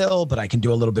show with Bill, but I can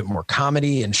do a little bit more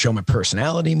comedy and show my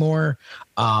personality more.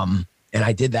 And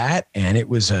I did that. And it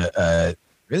was a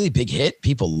really big hit.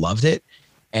 People loved it.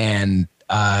 And,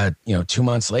 2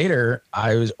 months later,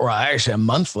 a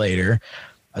month later,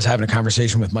 I was having a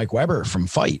conversation with Mike Weber from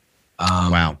Fight.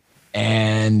 Wow.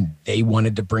 And they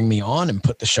wanted to bring me on and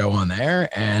put the show on there.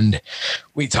 And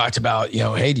we talked about,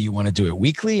 hey, do you want to do it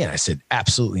weekly? And I said,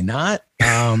 absolutely not.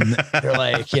 They're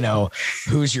like,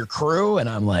 who's your crew? And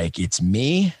I'm like, it's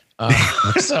me.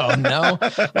 So no,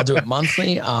 I'll do it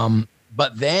monthly.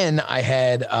 But then I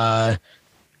had,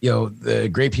 the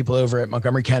great people over at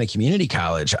Montgomery County Community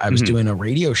College. I was doing a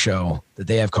radio show that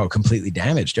they have called Completely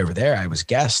Damaged over there. I was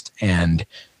guest, and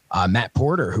Matt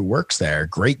Porter, who works there,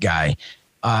 great guy.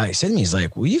 He said to me, he's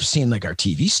like, well, you've seen like our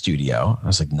TV studio. I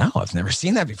was like, no, I've never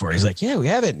seen that before. He's like, yeah, we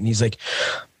have it. And he's like,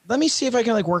 let me see if I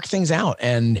can like work things out.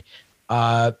 And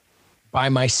by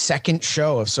my second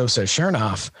show of So Says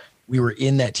Shernoff, we were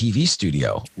in that TV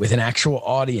studio with an actual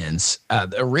audience.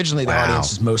 Originally, the audience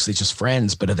was mostly just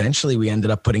friends, but eventually we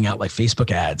ended up putting out like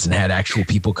Facebook ads and had actual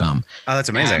people come. Oh, that's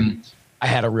amazing. I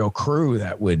had a real crew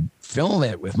that would film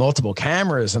it with multiple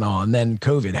cameras and all. And then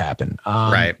COVID happened.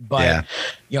 But,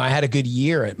 I had a good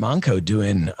year at Monco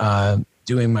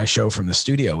doing my show from the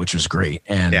studio, which was great.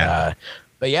 And,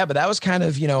 but that was kind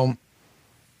of,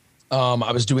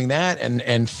 I was doing that,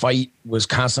 and Fight was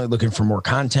constantly looking for more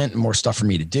content and more stuff for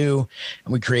me to do.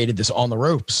 And we created this On the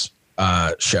Ropes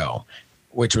show,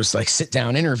 which was like sit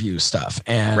down interview stuff.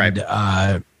 And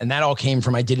and that all came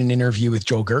from, I did an interview with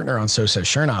Joel Gertner on So Says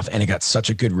Shernoff, and it got such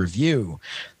a good review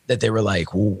that they were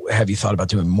like, well, have you thought about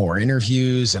doing more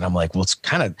interviews? And I'm like, well, it's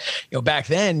kind of, back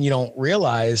then you don't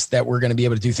realize that we're going to be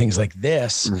able to do things like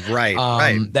this. Right.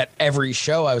 That every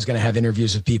show I was going to have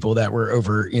interviews with people that were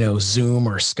over, Zoom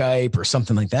or Skype or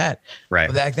something like that. Right.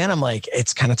 But back then I'm like,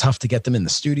 it's kind of tough to get them in the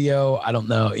studio. I don't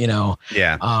know,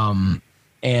 Yeah.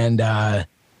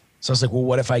 So I was like, well,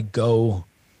 what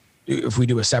if we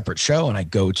do a separate show and I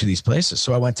go to these places?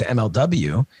 So I went to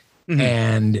MLW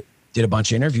and did a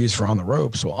bunch of interviews for On the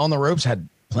Ropes. Well, On the Ropes had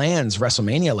plans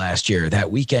WrestleMania last year.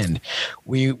 That weekend,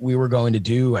 we were going to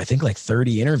do, I think, like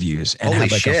 30 interviews and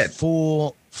have like a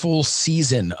full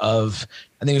season of,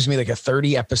 I think it was gonna be like a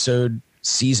 30 episode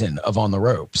season of On the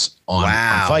Ropes on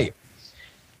Fight.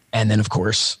 And then of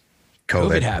course,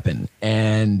 COVID happened,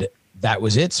 and that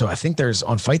was it. So I think there's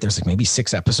like maybe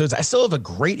 6 episodes. I still have a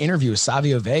great interview with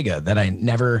Savio Vega that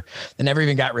never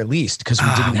even got released because we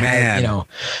didn't have,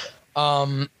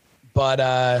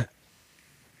 But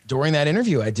during that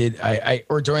interview,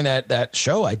 during that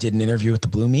show, I did an interview with the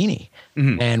Blue Meanie,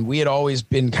 and we had always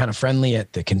been kind of friendly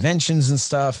at the conventions and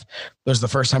stuff. It was the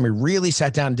first time we really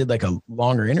sat down and did like a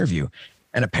longer interview,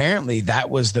 and apparently that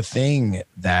was the thing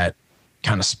that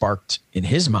kind of sparked in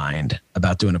his mind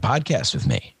about doing a podcast with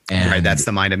me. And that's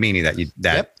the mind of Meanie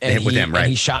that hit with him, right? And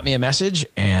he shot me a message,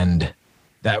 and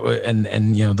that was, and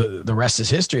the rest is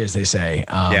history, as they say.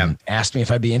 Asked me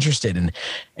if I'd be interested,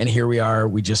 and here we are.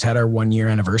 We just had our 1-year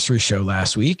anniversary show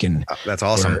last week, and that's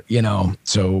awesome.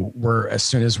 So we're, as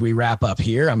soon as we wrap up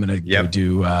here, I'm going to go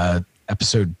do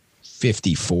episode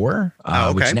 54,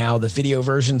 which now the video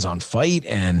version's on Fight,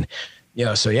 and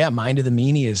So yeah, Mind of the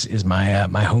Meanie is my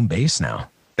my home base now.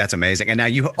 That's amazing. And now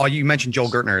you mentioned Joel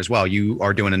Gertner as well. You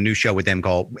are doing a new show with them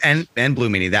called and Blue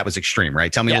Meanie. That was extreme,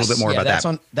 right? Tell me a little bit more about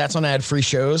that. That's on ad-free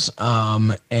shows.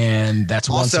 And that's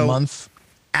once a month.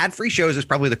 Ad-free shows is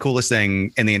probably the coolest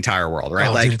thing in the entire world,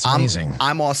 right? Dude, it's amazing.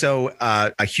 I'm also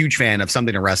a huge fan of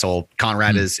Something to Wrestle.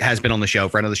 Conrad has been on the show,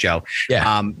 friend of the show.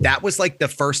 Yeah. That was like the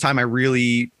first time I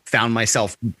really found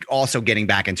myself also getting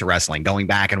back into wrestling, going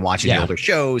back and watching the older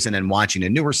shows and then watching the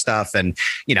newer stuff. And,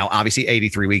 obviously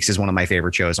 83 Weeks is one of my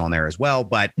favorite shows on there as well.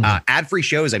 But ad-free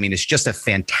shows, I mean, it's just a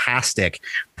fantastic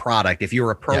product. If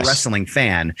you're a pro wrestling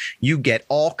fan, you get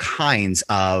all kinds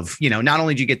of, not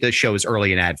only do you get the shows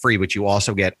early and ad-free, but you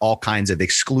also get all kinds of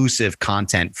exclusive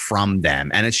content from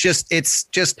them. And it's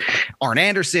just Arn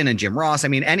Anderson and Jim Ross. I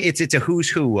mean, and it's a who's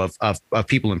who of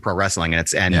people in pro wrestling. And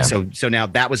so now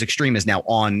That Was Extreme is now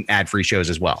on ad-free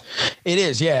shows as well. It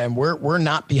is. Yeah. And we're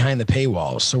not behind the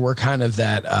paywall. So we're kind of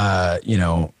that,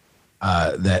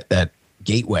 that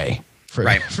gateway for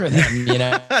them,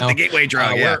 the gateway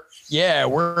drug.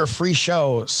 We're a free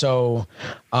show. So,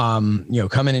 come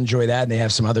and enjoy that. And they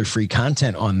have some other free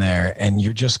content on there, and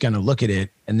you're just going to look at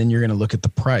it, and then you're going to look at the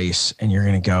price, and you're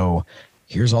going to go,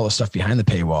 here's all the stuff behind the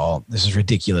paywall. This is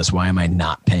ridiculous. Why am I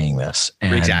not paying this?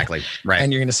 Exactly. Right.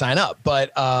 And you're going to sign up.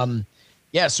 But,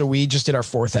 so we just did our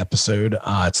 4th episode.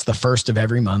 It's the first of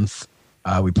every month.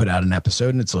 We put out an episode,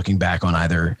 and it's looking back on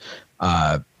either,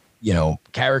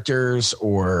 characters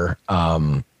or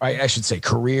I should say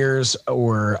careers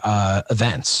or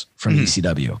events from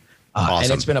ECW. Awesome.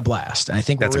 And it's been a blast. And I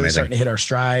think we're really starting to hit our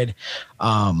stride.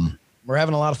 We're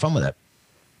having a lot of fun with it.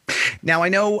 Now,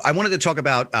 I wanted to talk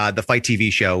about the Fight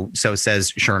TV show. So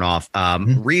says Shernoff.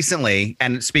 Recently,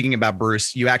 and speaking about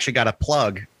Bruce, you actually got a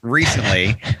plug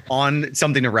recently on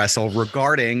Something to Wrestle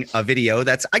regarding a video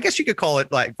that's, I guess you could call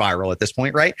it like viral at this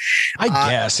point, right? I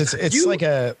guess it's like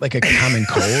a common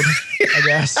cold, I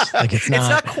guess. Like it's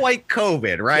not quite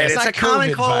COVID, right? Yeah, it's a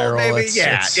common cold, viral. Maybe.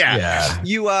 Yeah.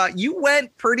 You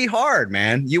went pretty hard,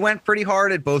 man. You went pretty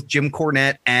hard at both Jim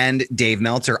Cornette and Dave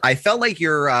Meltzer. I felt like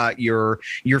your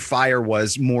fire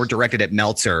was more directed at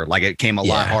Meltzer. Like it came a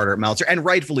lot harder at Meltzer, and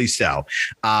rightfully so.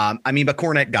 But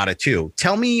Cornette got it too.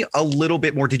 Tell me a little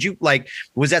bit more. Did you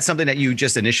was that something that you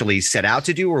just initially set out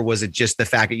to do, or was it just the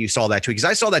fact that you saw that tweet? Because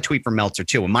I saw that tweet from Meltzer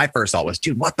too, and my first thought was,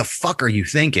 dude, what the fuck are you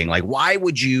thinking? Like, why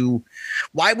would you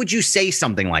say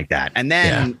something like that? And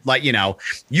then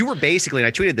you were basically, and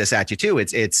I tweeted this at you too.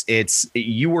 It's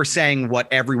you were saying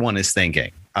what everyone is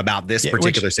thinking about this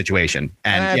particular situation.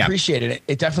 And I appreciated it.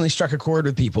 It definitely struck a chord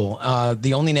with people.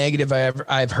 The only negative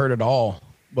I've heard at all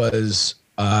was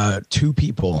 2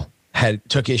 people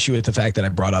took issue with the fact that I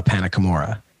brought up Hannah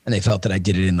Kimura, and they felt that I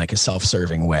did it in like a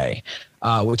self-serving way,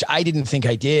 which I didn't think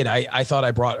I did. I thought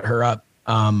I brought her up.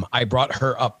 I brought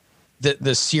her up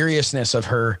the seriousness of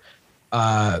her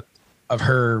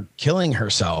killing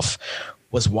herself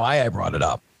was why I brought it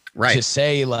up. Right. To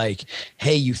say like,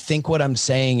 hey, you think what I'm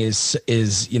saying is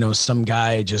some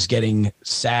guy just getting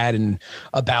sad and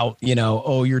about,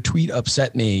 oh, your tweet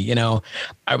upset me.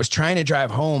 I was trying to drive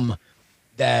home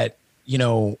that,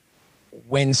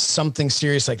 when something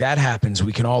serious like that happens,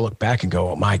 we can all look back and go,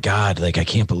 oh my God, like, I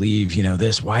can't believe,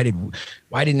 this, why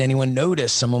didn't anyone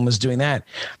notice someone was doing that?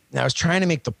 And I was trying to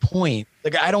make the point,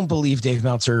 like, I don't believe Dave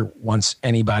Meltzer wants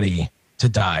anybody to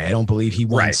die. I don't believe he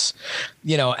wants,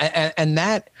 and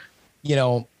that,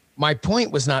 my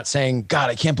point was not saying, God,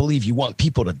 I can't believe you want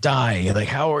people to die. Like,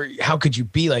 how could you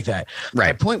be like that? Right.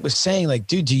 My point was saying, like,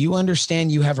 dude, do you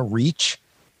understand you have a reach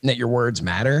and that your words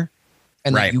matter,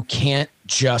 and that you can't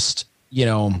just,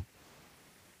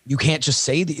 you can't just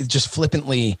just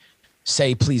flippantly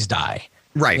say, please die.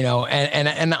 Right.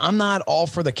 And I'm not all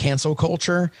for the cancel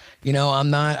culture.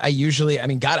 God,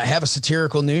 I have a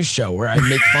satirical news show where I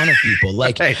make fun of people.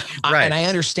 Like, and I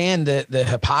understand the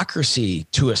hypocrisy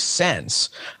to a sense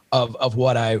of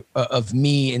what of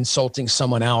me insulting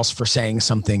someone else for saying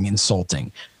something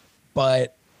insulting.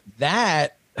 But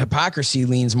that hypocrisy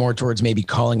leans more towards maybe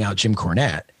calling out Jim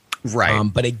Cornette. Right.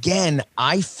 But again,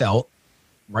 I felt,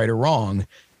 right or wrong,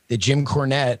 that Jim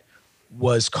Cornette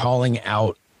was calling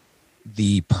out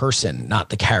the person, not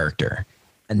the character.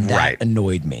 And that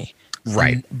annoyed me.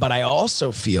 Right. But I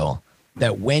also feel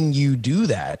that when you do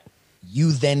that,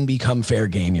 you then become fair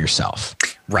game yourself.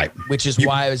 Right. Which is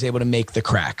why I was able to make the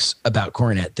cracks about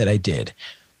Cornette that I did.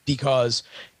 Because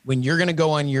when you're going to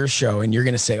go on your show and you're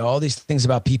going to say all these things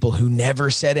about people who never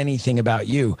said anything about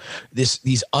you,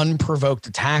 these unprovoked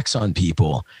attacks on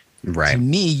people, to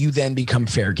me, you then become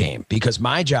fair game, because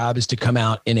my job is to come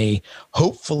out in a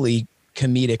hopefully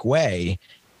comedic way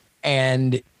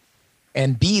and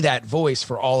and be that voice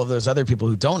for all of those other people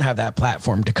who don't have that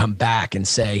platform to come back and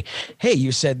say, hey,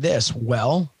 you said this.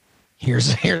 Well,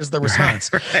 here's the response.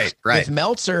 Right. With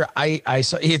Meltzer, I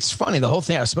saw, it's funny, the whole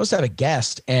thing, I was supposed to have a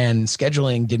guest and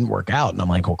scheduling didn't work out. And I'm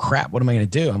like, well, crap, what am I going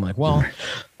to do? I'm like, well,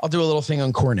 I'll do a little thing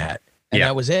on Cornette. And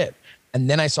that was it. And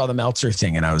then I saw the Meltzer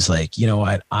thing and I was like, you know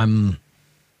what?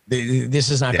 This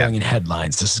is not going in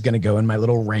headlines. This is going to go in my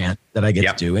little rant that I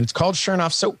get to do. And it's called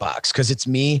Shernoff Soapbox because it's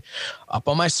me up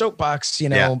on my soapbox, you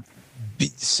know,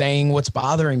 saying what's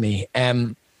bothering me.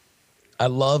 And I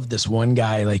love this one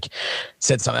guy, like,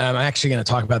 said something. I'm actually going to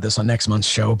talk about this on next month's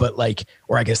show, but like,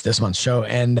 or I guess this month's show.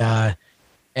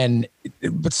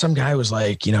 But some guy was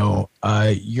like, you know,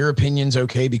 your opinion's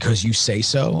okay because you say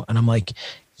so. And I'm like,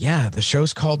 yeah, the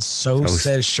show's called So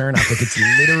Says Shernoff. Like, it's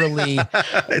literally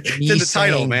it's in the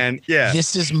title, man. Yeah.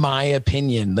 This is my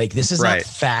opinion. Like, this is not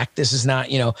fact. This is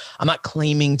not, you know, I'm not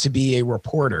claiming to be a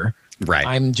reporter. Right.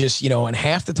 I'm just, you know, and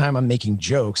half the time I'm making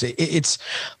jokes.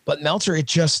 But Meltzer, it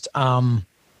just,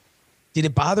 did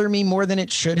it bother me more than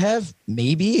it should have?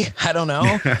 Maybe. I don't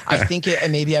know. I think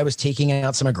maybe I was taking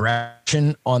out some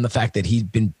aggression on the fact that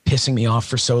he'd been pissing me off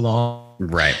for so long.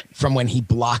 Right. From when he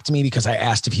blocked me because I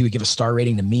asked if he would give a star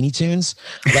rating to Meanie Tunes.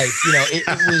 Like, you know, it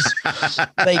was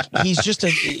like, he's just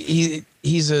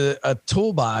he's a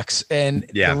toolbox. And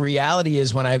the reality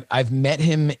is when I've met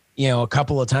him, you know, a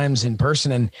couple of times in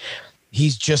person, and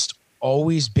he's just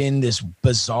always been this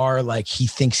bizarre, like, he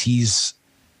thinks he's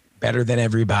better than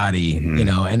everybody, you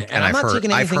know, and I'm not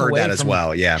taking anything away. I've heard that as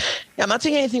well. Yeah. I'm not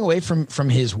taking anything away from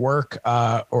his work,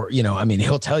 or, you know, I mean,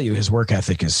 he'll tell you his work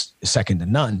ethic is second to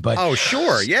none, but oh,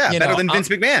 sure. Yeah. Better than Vince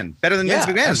McMahon. Better than Vince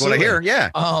McMahon is what I hear.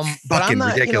 Yeah. But I'm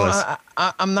not, ridiculous. You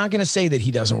know, I'm not going to say that he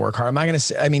doesn't work hard. I'm not going to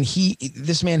say, I mean,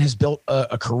 this man has built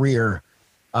a career,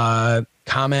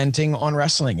 commenting on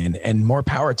wrestling, and more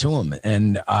power to him.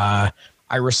 And, I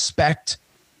respect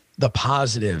the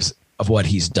positives of what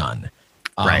he's done.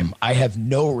 I have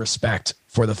no respect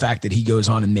for the fact that he goes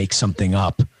on and makes something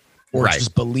up or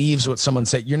just believes what someone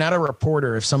said. You're not a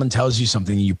reporter if someone tells you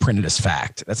something and you print it as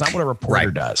fact. That's not what a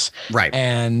reporter does. Right.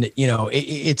 And, you know,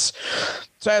 it's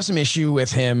so I have some issue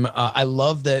with him. I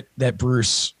love that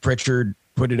Bruce Pritchard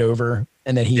put it over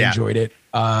and that he enjoyed it.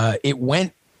 It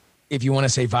went, if you want to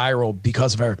say viral,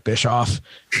 because of Eric Bischoff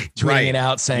tweeting it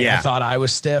out saying, I thought I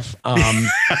was stiff.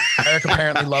 Eric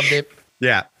apparently loved it.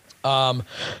 Yeah.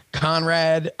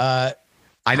 Conrad, I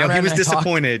know he was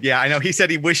disappointed. I know he said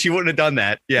he wished he wouldn't have done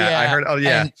that. I heard. Oh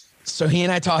yeah. And so he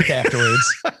and I talked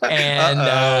afterwards,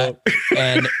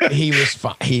 and he was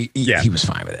fine. He was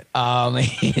fine with it.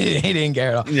 He didn't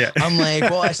care at all. Yeah. I'm like,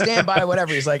 well, I stand by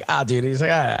whatever. He's like, dude. He's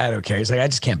like, I don't care. He's like, I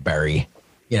just can't bury.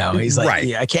 You know, he's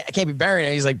like, I can't be burying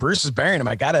him. He's like, Bruce is burying him.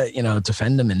 I gotta, you know,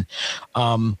 defend him.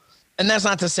 And that's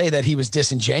not to say that he was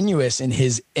disingenuous in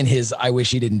his I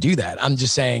wish he didn't do that. I'm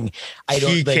just saying he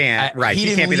can't be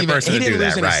the person to do that. He didn't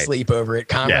lose any sleep over it.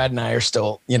 Conrad and I are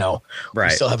still, you know, we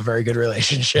still have a very good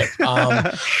relationship.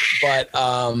 But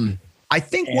I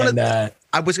think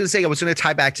I was going to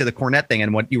tie back to the Cornette thing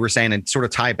and what you were saying, and sort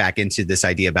of tie back into this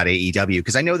idea about AEW,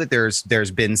 because I know that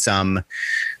there's been some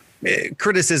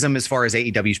criticism as far as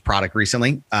AEW's product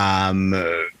recently.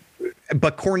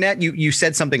 But Cornette, you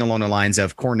said something along the lines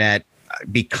of Cornette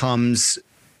becomes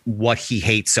what he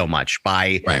hates so much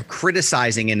by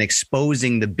criticizing and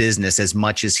exposing the business as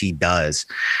much as he does.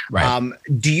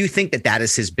 Do you think that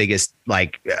is his biggest, do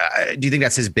you think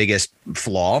that's his biggest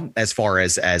flaw as far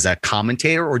as a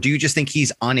commentator, or do you just think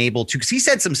he's unable to, because he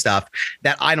said some stuff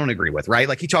that I don't agree with, right?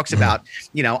 Like he talks about,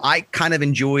 you know, I kind of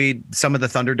enjoyed some of the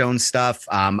Thunderdome stuff.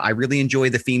 I really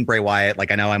enjoyed the Fiend Bray Wyatt.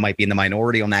 Like, I know I might be in the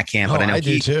minority on that camp, but I know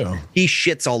he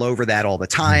shits all over that all the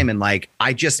time. And like,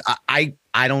 I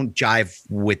don't jive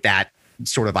with that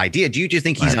sort of idea. Do you just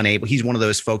think he's unable? He's one of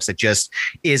those folks that just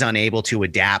is unable to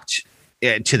adapt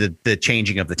to the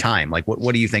changing of the time. Like,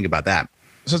 what do you think about that?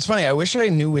 So it's funny. I wish I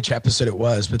knew which episode it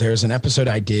was, but there's an episode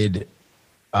I did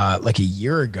like a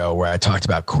year ago where I talked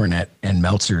about Cornette and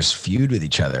Meltzer's feud with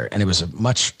each other. And it was a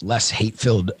much less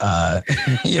hate-filled,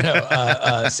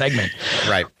 segment.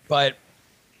 Right. But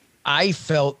I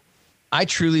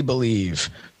truly believe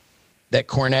that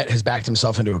Cornette has backed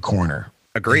himself into a corner.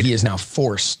 Agreed. He is now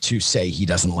forced to say he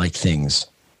doesn't like things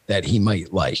that he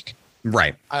might like.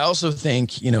 Right. I also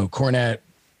think, you know, Cornette,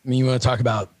 I mean, you want to talk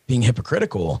about being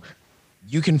hypocritical.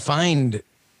 You can find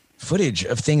footage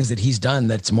of things that he's done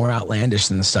that's more outlandish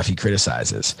than the stuff he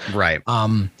criticizes. Right.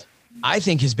 I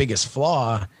think his biggest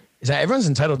flaw is that everyone's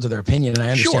entitled to their opinion. And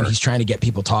I understand he's trying to get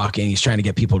people talking. He's trying to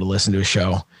get people to listen to a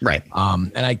show. Right.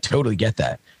 And I totally get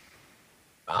that.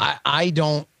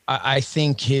 I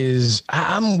think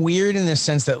I'm weird in the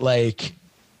sense that, like,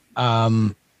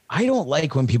 I I don't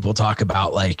like when people talk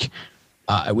about like,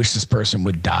 I wish this person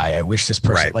would die. I wish this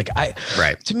person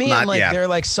to me, I'm like, there are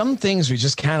like some things we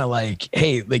just kind of like,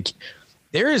 hey, like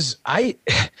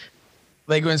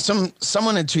like when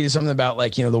someone had tweeted something about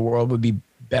like, the world would be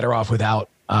better off without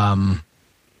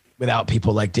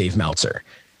people like Dave Meltzer.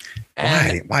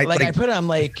 And why? I put it, I'm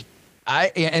like,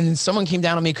 and someone came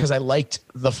down on me because I liked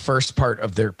the first part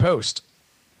of their post.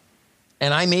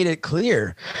 And I made it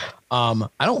clear. I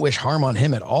don't wish harm on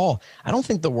him at all. I don't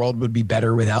think the world would be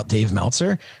better without Dave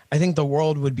Meltzer. I think the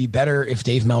world would be better if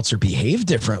Dave Meltzer behaved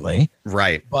differently.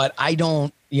 Right. But I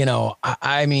don't,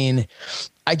 I mean,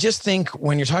 I just think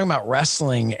when you're talking about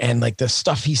wrestling and like the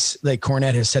stuff he's like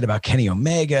Cornette has said about Kenny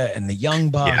Omega and the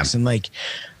Young Bucks and like,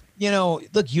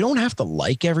 look, you don't have to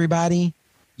like everybody.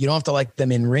 You don't have to like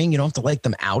them in ring. You don't have to like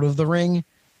them out of the ring.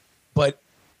 But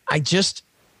I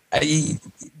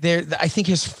think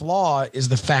his flaw is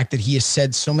the fact that he has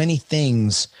said so many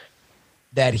things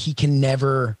that he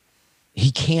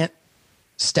can't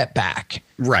step back.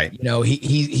 Right.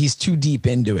 He's too deep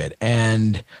into it.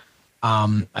 And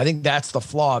I think that's the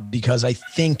flaw, because I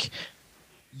think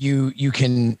your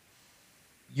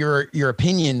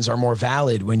opinions are more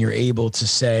valid when you're able to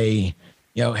say,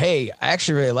 hey, I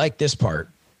actually really like this part,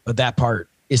 but that part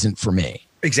isn't for me.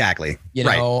 Exactly.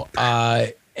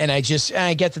 And I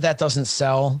get that doesn't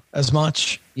sell as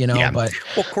much, but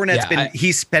Cornette's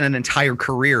he's spent an entire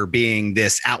career being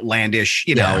this outlandish,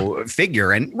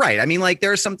 figure. And I mean, like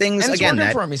there are some things and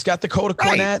again for him. He's got the Coda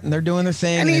Cornette and they're doing their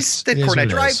thing. And he's the Cornette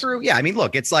drive through. Yeah. I mean,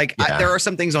 look, it's like, there are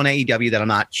some things on AEW that I'm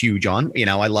not huge on.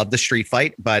 I love the street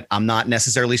fight, but I'm not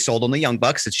necessarily sold on the Young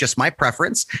Bucks. It's just my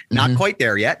preference. Not quite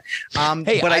there yet. But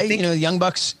I think the Young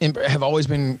Bucks have always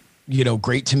been,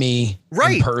 great to me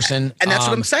in person. And that's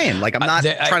what I'm saying. Like, I'm not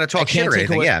trying to talk shit or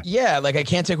anything. Like I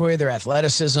can't take away their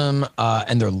athleticism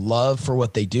and their love for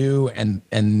what they do and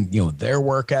their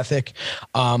work ethic.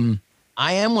 I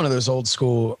am one of those old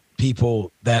school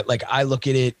people that like, I look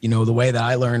at it, the way that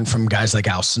I learned from guys like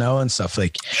Al Snow and stuff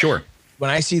like, sure. When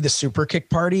I see the super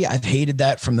kick party, I've hated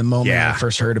that from the moment I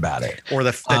first heard about it. Or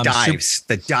the dives.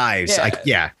 The dives.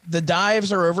 The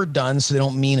dives are overdone, so they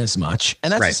don't mean as much.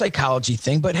 And that's a psychology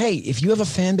thing. But hey, if you have a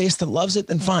fan base that loves it,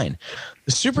 then fine.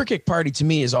 The super kick party to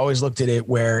me has always looked at it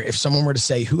where if someone were to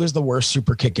say, who is the worst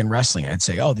super kick in wrestling? I'd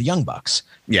say, the Young Bucks.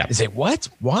 Yeah. I'd say, what?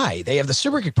 Why? They have the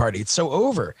super kick party. It's so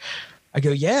over. I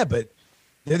go, yeah, but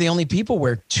they're the only people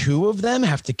where two of them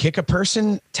have to kick a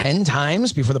person 10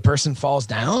 times before the person falls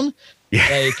down.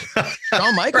 Yeah. Like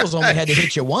Shawn Michaels only had to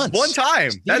hit you once. One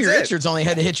time. Stevie Richards only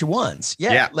had to hit you once.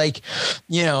 Yeah. Like,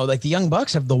 like the Young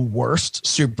Bucks have the worst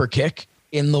super kick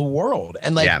in the world.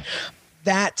 And like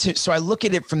so I look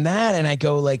at it from that and I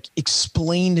go like,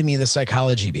 explain to me the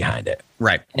psychology behind it.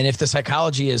 Right. And if the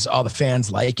psychology is all the fans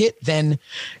like it, then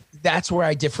that's where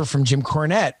I differ from Jim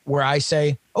Cornette, where I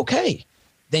say, okay,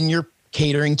 then you're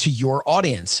catering to your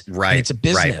audience. Right. And it's a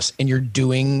business and you're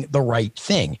doing the right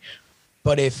thing.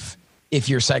 But if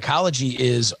your psychology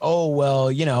is,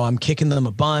 I'm kicking them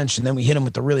a bunch and then we hit them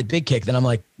with the really big kick, then I'm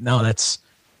like, no, that's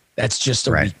just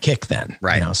a weak kick then.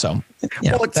 Right. So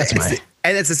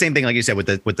and it's the same thing, like you said,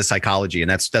 with the psychology. And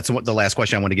that's what the last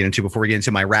question I want to get into before we get into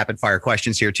my rapid fire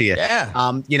questions here to you.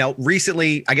 Yeah.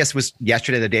 Recently, I guess it was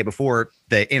yesterday, the day before,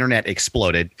 the internet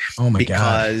exploded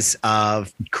because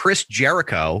of Chris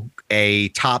Jericho, a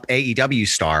top AEW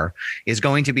star, is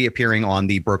going to be appearing on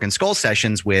the Broken Skull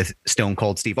sessions with Stone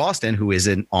Cold Steve Austin, who is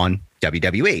on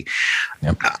WWE.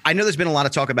 Yep. I know there's been a lot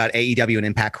of talk about AEW and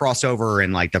Impact crossover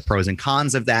and like the pros and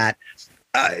cons of that.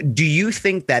 Do you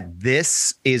think that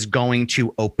this is going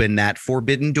to open that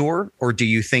forbidden door? Or do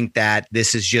you think that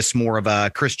this is just more of a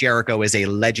Chris Jericho is a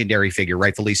legendary figure,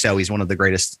 rightfully so? He's one of the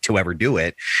greatest to ever do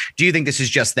it. Do you think this is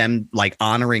just them like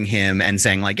honoring him and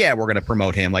saying like, yeah, we're going to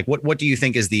promote him? Like, what do you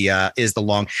think is the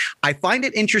long? I find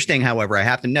it interesting, however, I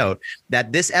have to note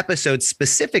that this episode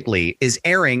specifically is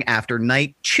airing after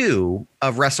night 2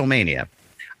 of WrestleMania.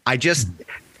 I just...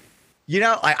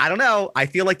 I don't know. I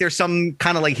feel like there's some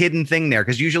kind of like hidden thing there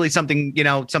because usually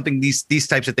these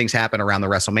types of things happen around the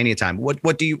WrestleMania time.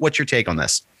 What's your take on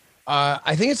this?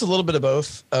 I think it's a little bit of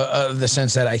both of the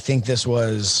sense that I think this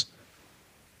was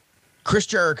Chris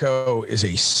Jericho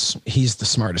he's the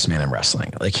smartest man in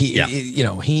wrestling. Like he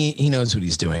knows what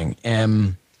he's doing.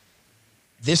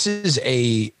 This is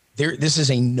a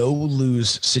no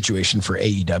lose situation for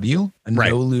AEW, a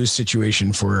no lose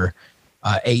situation for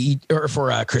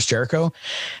Chris Jericho.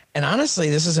 And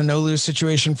honestly, this is a no lose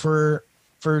situation for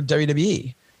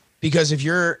WWE, because if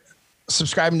you're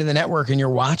subscribing to the network and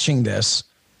you're watching this,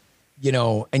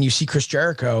 and you see Chris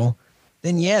Jericho,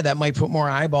 then that might put more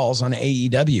eyeballs on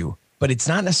AEW. but it's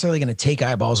not necessarily going to take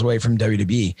eyeballs away from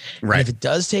WWE. Right. And if it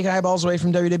does take eyeballs away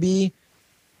from WWE,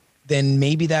 then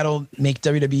maybe that'll make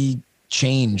WWE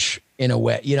change in a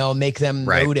way, make them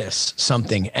notice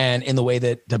something, and in the way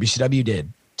that WCW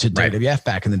did to WWF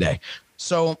back in the day.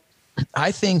 So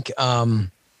I think, I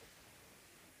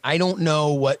don't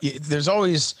know there's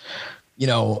always,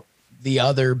 the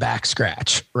other back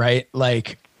scratch, right?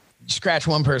 Like, you scratch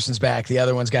one person's back, the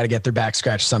other one's got to get their back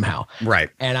scratched somehow.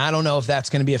 Right. And I don't know if that's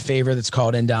going to be a favor that's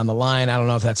called in down the line. I don't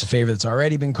know if that's a favor that's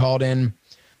already been called in.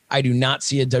 I do not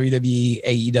see a WWE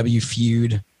AEW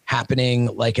feud happening.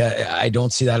 I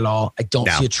don't see that at all. I don't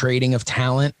see a trading of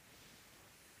talent.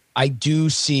 I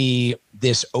do see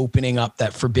this opening up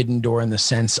that forbidden door in the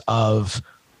sense of,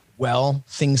 well,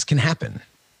 things can happen.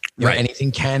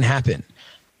 Anything can happen.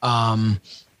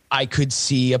 I could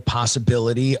see a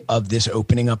possibility of this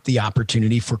opening up the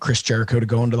opportunity for Chris Jericho to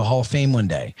go into the Hall of Fame one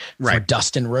day, for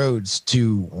Dustin Rhodes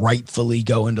to rightfully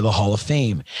go into the Hall of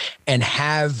Fame, and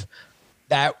have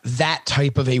that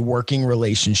type of a working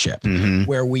relationship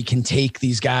where we can take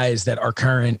these guys that are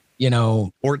current,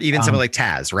 or even somebody like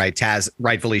Taz, right? Taz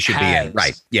rightfully should be in,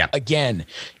 right? Yeah. Again,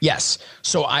 yes.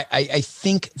 So I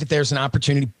think that there's an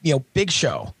opportunity, Big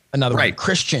Show, another one,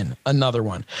 Christian, another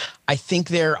one. I think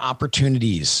there are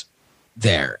opportunities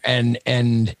there.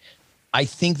 And I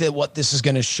think that what this is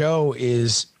going to show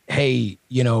is, hey,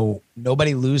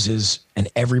 nobody loses and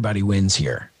everybody wins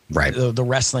here. Right. The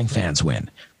wrestling fans win.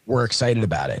 We're excited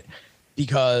about it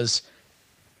because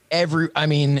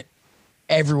everyone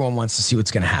wants to see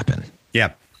what's going to happen.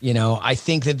 Yeah. I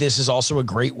think that this is also a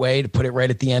great way to put it right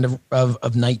at the end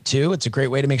of night 2. It's a great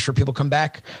way to make sure people come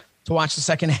back to watch the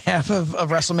second half of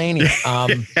WrestleMania.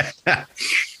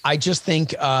 I just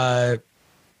think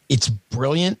it's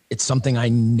brilliant. It's something I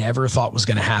never thought was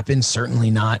going to happen.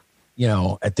 Certainly not,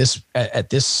 at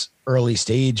this early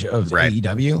stage of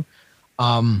AEW.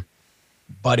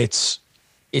 But it's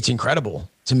incredible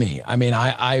to me. I mean,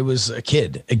 I was a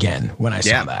kid again when I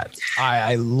saw that.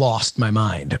 I lost my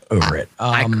mind over it.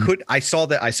 I saw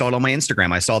it on my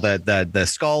Instagram. I saw the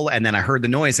skull, and then I heard the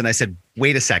noise, and I said,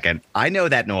 "Wait a second, I know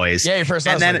that noise." Yeah, first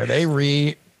I was like, are they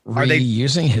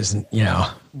reusing his?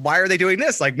 Why are they doing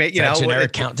this? Like,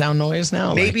 generic countdown noise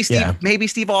now. Maybe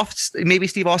Steve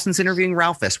Austin's interviewing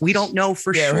Ralphus. We don't know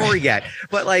for sure yet.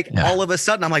 But all of a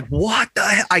sudden, I'm like, what the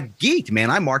hell? I geeked,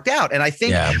 man. I marked out. And I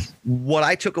think what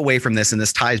I took away from this, and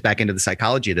this ties back into the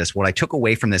psychology of this, what I took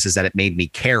away from this is that it made me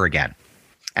care again.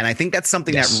 And I think that's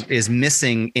something that is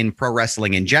missing in pro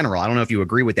wrestling in general. I don't know if you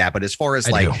agree with that, but as far as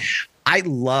I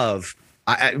love.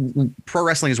 Pro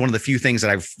wrestling is one of the few things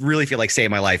that I really feel like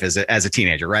saved my life as a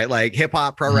teenager, right? Like hip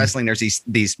hop, pro wrestling, there's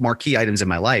these marquee items in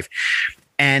my life.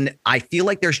 And I feel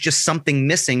like there's just something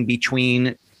missing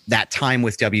between that time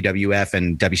with WWF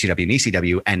and WCW and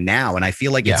ECW and now. And I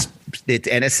feel like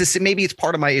maybe it's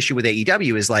part of my issue with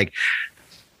AEW is like,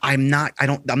 I'm not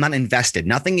invested.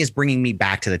 Nothing is bringing me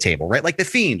back to the table, right? Like The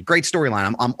Fiend, great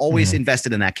storyline. I'm always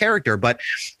invested in that character, but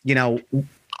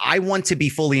I want to be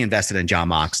fully invested in Jon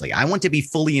Moxley. I want to be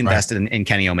fully invested in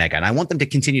Kenny Omega, and I want them to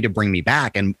continue to bring me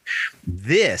back. And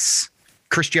this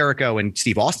Chris Jericho and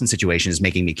Steve Austin situation is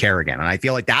making me care again. And I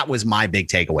feel like that was my big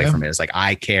takeaway from it. It's like,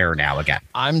 I care now again.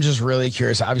 I'm just really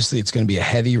curious. Obviously, it's going to be a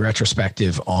heavy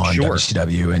retrospective on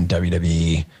WCW and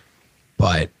WWE,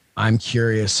 but I'm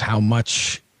curious how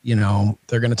much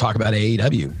they're going to talk about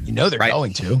AEW. They're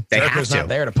going to. Jericho's not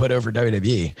there to put over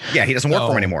WWE. Yeah, he doesn't work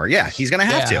for him anymore. Yeah, he's going to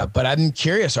have to. But I'm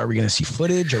curious, are we going to see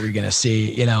footage? Are we going to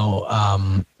see,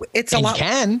 it's a lot. You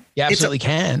can. You absolutely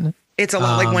can. It's a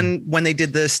lot like when they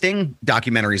did the Sting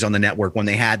documentaries on the network, when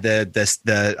they had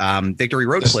the Victory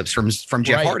Road clips from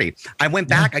Jeff Hardy. I went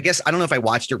back, I guess, I don't know if I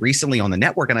watched it recently on the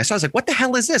network, and I was like, what the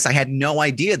hell is this? I had no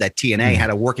idea that TNA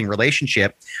had a working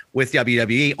relationship with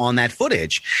WWE on that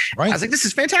footage. Right. I was like, this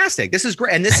is fantastic. This is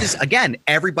great. And this is, again,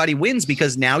 everybody wins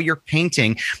because now you're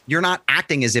not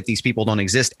acting as if these people don't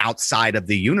exist outside of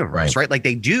the universe, right? Like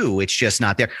they do. It's just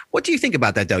not there. What do you think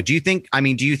about that, though?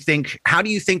 How do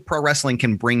you think pro wrestling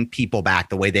can bring people back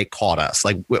the way they caught us?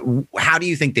 Like, how do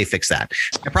you think they fix that?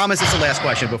 I promise it's the last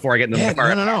question before I get into the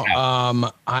part. No.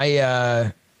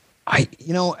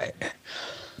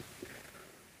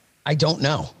 I don't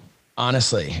know,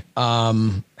 honestly,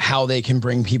 how they can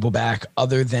bring people back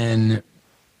other than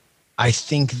I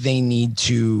think they need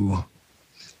to,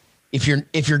 if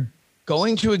you're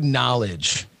going to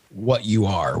acknowledge what you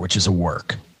are, which is a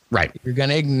work, right? You're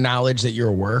going to acknowledge that you're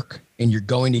a work, and you're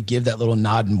going to give that little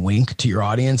nod and wink to your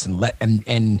audience and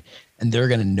they're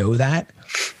going to know that,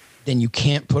 then you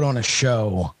can't put on a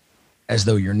show as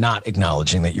though you're not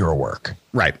acknowledging that you're a work.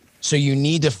 Right. So you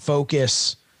need to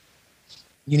focus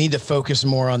You need to focus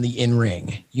more on the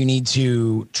in-ring. You need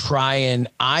to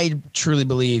I truly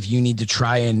believe you need to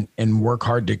try and work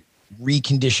hard to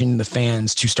recondition the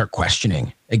fans to start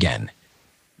questioning again.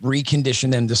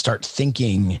 Recondition them to start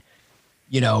thinking,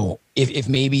 if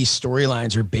maybe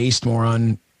storylines are based more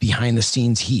on behind the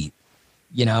scenes heat,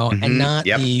 and not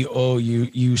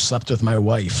you slept with my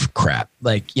wife crap.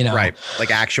 Like, right.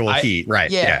 Like actual heat. Right.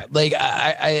 Yeah. Like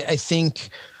I think,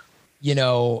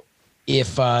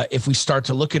 if we start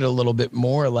to look at it a little bit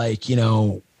more like,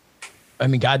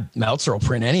 God, Meltzer will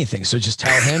print anything. So just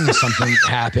tell him something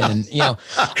happened.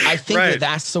 I think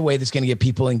that's the way that's going to get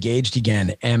people engaged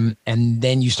again. And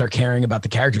then you start caring about the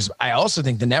characters. I also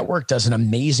think the network does an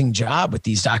amazing job with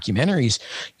these documentaries.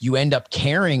 You end up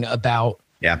caring about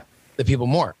the people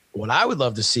more. What I would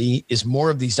love to see is more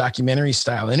of these documentary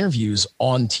style interviews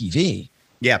on TV.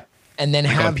 Yeah. And then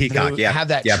have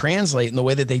that translate in the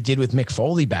way that they did with Mick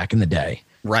Foley back in the day.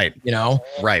 Right.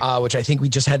 Which I think we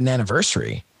just had an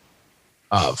anniversary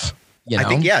of,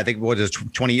 I think what is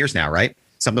 20 years now, right?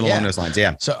 Something along those lines.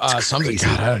 Yeah. So something,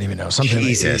 God, I don't even know. Something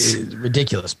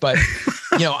ridiculous. But,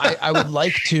 I'd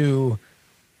like to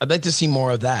see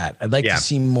more of that. I'd like to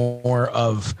see more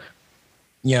of,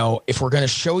 if we're going to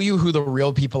show you who the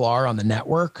real people are on the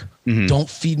network, don't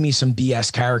feed me some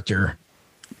BS character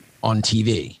on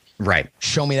TV. Right.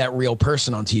 Show me that real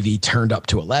person on TV turned up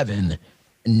to 11.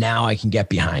 And now I can get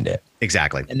behind it.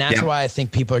 Exactly. And that's why I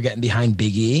think people are getting behind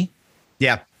Big E.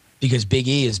 Yeah. Because Big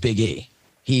E is Big E.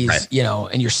 He's,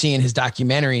 and you're seeing his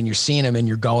documentary and you're seeing him and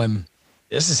you're going,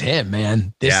 this is him,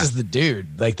 man. This is the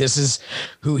dude. Like, this is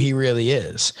who he really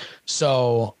is.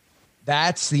 So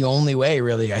that's the only way,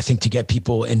 really, I think, to get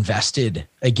people invested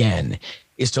again,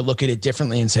 is to look at it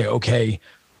differently and say, okay,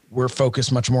 we're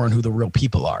focused much more on who the real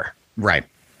people are. Right.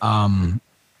 And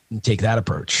take that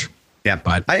approach. Yeah.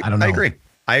 But I don't know.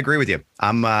 I agree with you.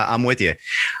 I'm with you.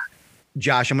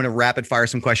 Josh, I'm going to rapid fire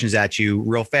some questions at you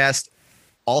real fast.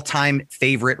 All-time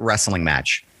favorite wrestling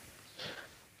match?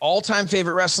 All-time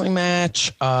favorite wrestling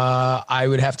match? I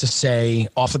would have to say,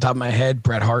 off the top of my head,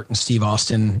 Bret Hart and Steve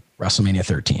Austin, WrestleMania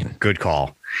 13. Good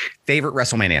call. Favorite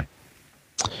WrestleMania?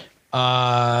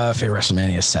 Favorite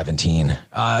WrestleMania 17.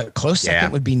 Close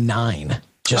second would be 9.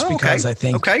 Just because I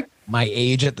think my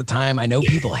age at the time, I know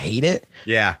people hate it.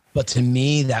 Yeah. But to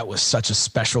me, that was such a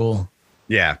special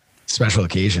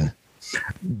occasion.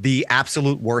 The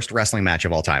absolute worst wrestling match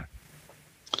of all time?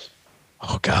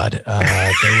 Oh God. There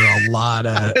were a lot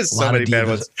of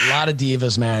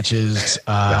divas matches.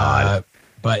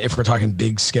 But if we're talking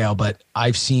big scale, but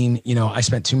I've seen, I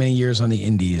spent too many years on the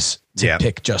indies to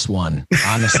pick just one.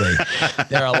 Honestly,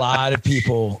 there are a lot of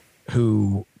people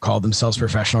who call themselves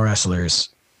professional wrestlers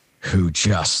who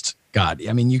just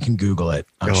you can Google it,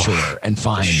 I'm sure, and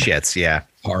find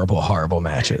horrible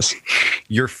matches.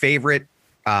 Your favorite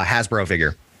Hasbro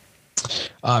figure?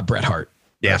 Bret Hart.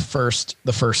 Yeah.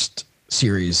 The first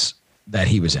series that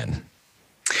he was in.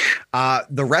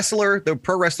 The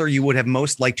pro wrestler you would have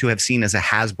most liked to have seen as a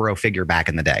Hasbro figure back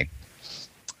in the day?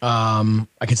 I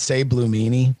could say Blue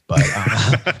Meanie, but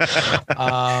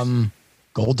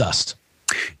Goldust.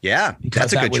 Yeah,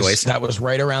 that's a good choice. That was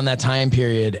right around that time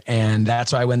period, and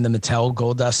that's why when the Mattel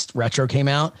Goldust Retro came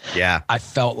out, I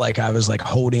felt like I was like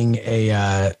holding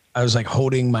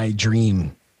my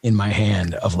dream in my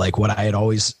hand of like what I had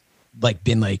always like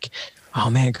been like, oh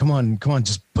man, come on,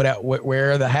 just put out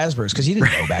where are the Hasbros? Because you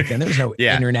didn't know back then. There was no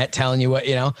internet telling you what,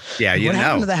 Yeah, what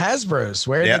happened to the Hasbros?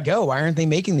 Where did they go? Why aren't they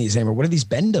making these anymore? What are these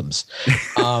Bendums?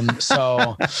 Because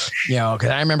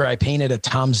I remember I painted a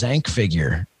Tom Zank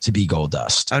figure to be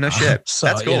Goldust. Oh no shit, so,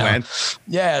 that's cool, man.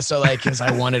 Yeah, so like because I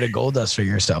wanted a Goldust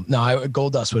figure, so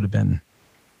Goldust would have been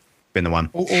the one,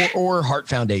 or Heart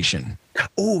Foundation.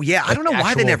 Oh yeah, I don't know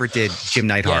why they never did Jim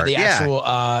Neidhart. The actual,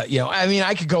 I mean,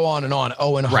 I could go on and on.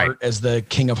 Owen Hart as the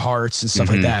King of Hearts and stuff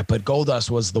like that, but Goldust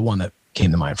was the one that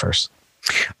came to mind first.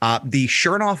 The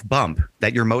Shernoff bump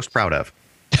that you're most proud of?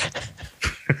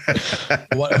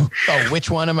 Which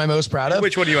one am I most proud of?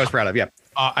 Which one are you most proud of? Yeah.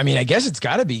 I mean, I guess it's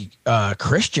got to be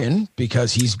Christian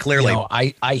because he's clearly.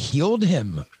 I healed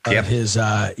him of his.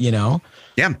 So it's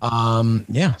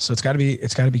got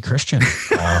to be Christian.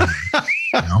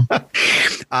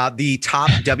 The top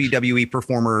WWE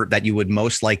performer that you would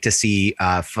most like to see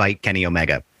fight Kenny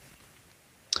Omega?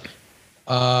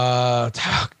 God.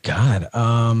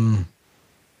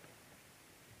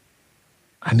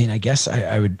 I mean, I guess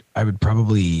I would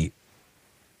probably.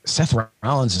 Seth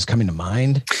Rollins is coming to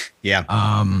mind. Yeah.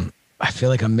 I feel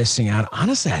like I'm missing out.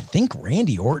 Honestly, I think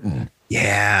Randy Orton.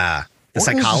 Yeah. The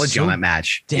psychology on that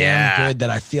match. Damn good that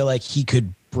I feel like he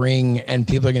could bring, and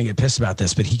people are going to get pissed about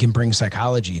this, but he can bring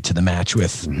psychology to the match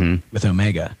with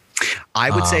Omega. I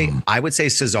would say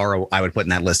Cesaro I would put in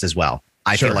that list as well.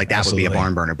 I feel like that would be a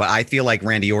barn burner, but I feel like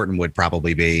Randy Orton would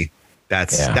probably be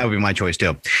that would be my choice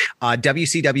too.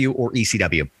 WCW or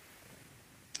ECW?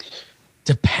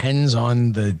 Depends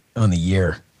on the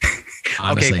year.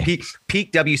 Honestly. Okay,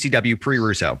 peak WCW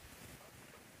pre-Russo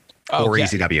or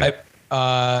ECW.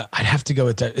 I'd have to go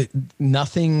with that.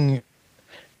 Nothing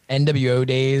NWO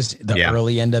days, the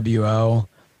early NWO,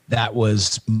 that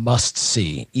was must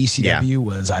see. ECW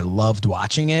was, I loved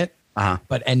watching it.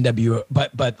 But NWO,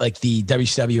 but like the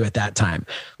WCW at that time.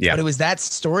 Yeah. But it was that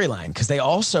storyline because they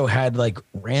also had like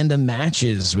random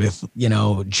matches with,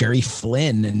 Jerry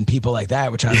Flynn and people like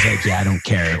that, which I was like, I don't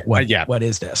care. What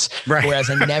is this? Right. Whereas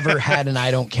I never had an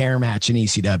I don't care match in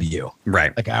ECW.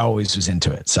 Right. Like I always was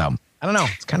into it. So I don't know.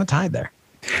 It's kind of tied there.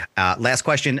 Last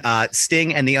question.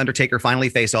 Sting and The Undertaker finally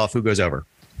face off. Who goes over?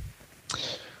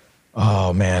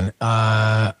 Oh man.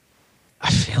 I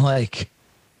feel like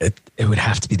it would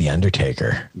have to be The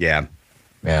Undertaker. Yeah.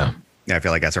 I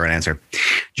feel like that's the right answer.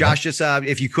 Josh, just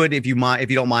if you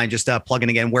don't mind, just plugging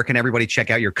again, where can everybody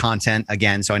check out your content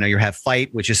again? So I know you have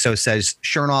Fight, which is So Says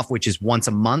Shernoff, which is once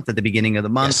a month at the beginning of the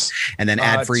month, and then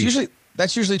ad free.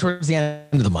 That's usually towards the end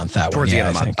of the month. Towards the end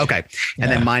of the month. Okay,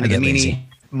 and then Mind of the Meanie.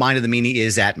 Mind of the Meanie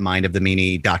is at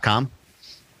mindofthemeanie.com.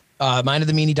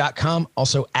 Mindofthemeanie.com,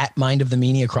 also at Mind of the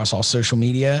Meanie across all social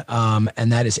media.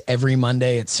 And that is every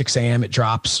Monday at 6 a.m. It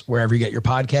drops wherever you get your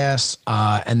podcasts.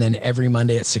 And then every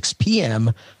Monday at 6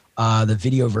 p.m., the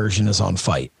video version is on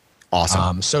Fight.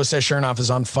 Awesome. So Says Shernoff is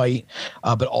on Fight,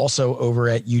 but also over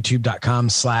at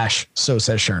youtube.com/So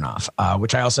Says Shernoff,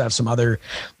 which I also have some other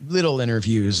little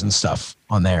interviews and stuff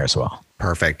on there as well.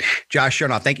 Perfect. Josh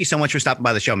Shernoff, thank you so much for stopping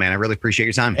by the show, man. I really appreciate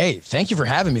your time. Hey, thank you for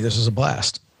having me. This was a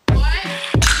blast.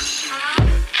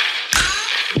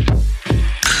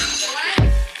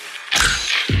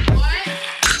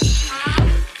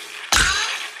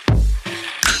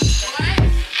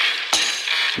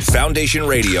 Foundation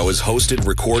Radio is hosted,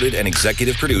 recorded, and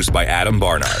executive produced by Adam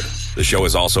Barnard. The show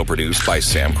is also produced by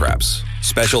Sam Krebs.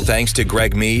 Special thanks to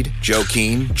Greg Mead, Joe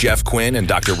Keane, Jeff Quinn, and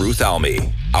Dr. Ruth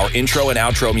Almy. Our intro and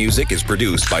outro music is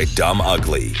produced by Dumb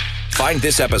Ugly. Find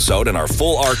this episode and our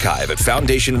full archive at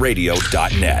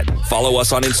foundationradio.net. Follow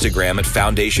us on Instagram at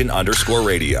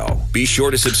foundation_radio. Be sure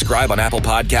to subscribe on Apple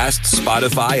Podcasts,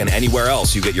 Spotify, and anywhere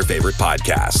else you get your favorite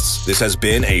podcasts. This has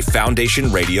been a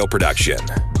Foundation Radio production.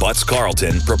 Butts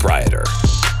Carlton, proprietor.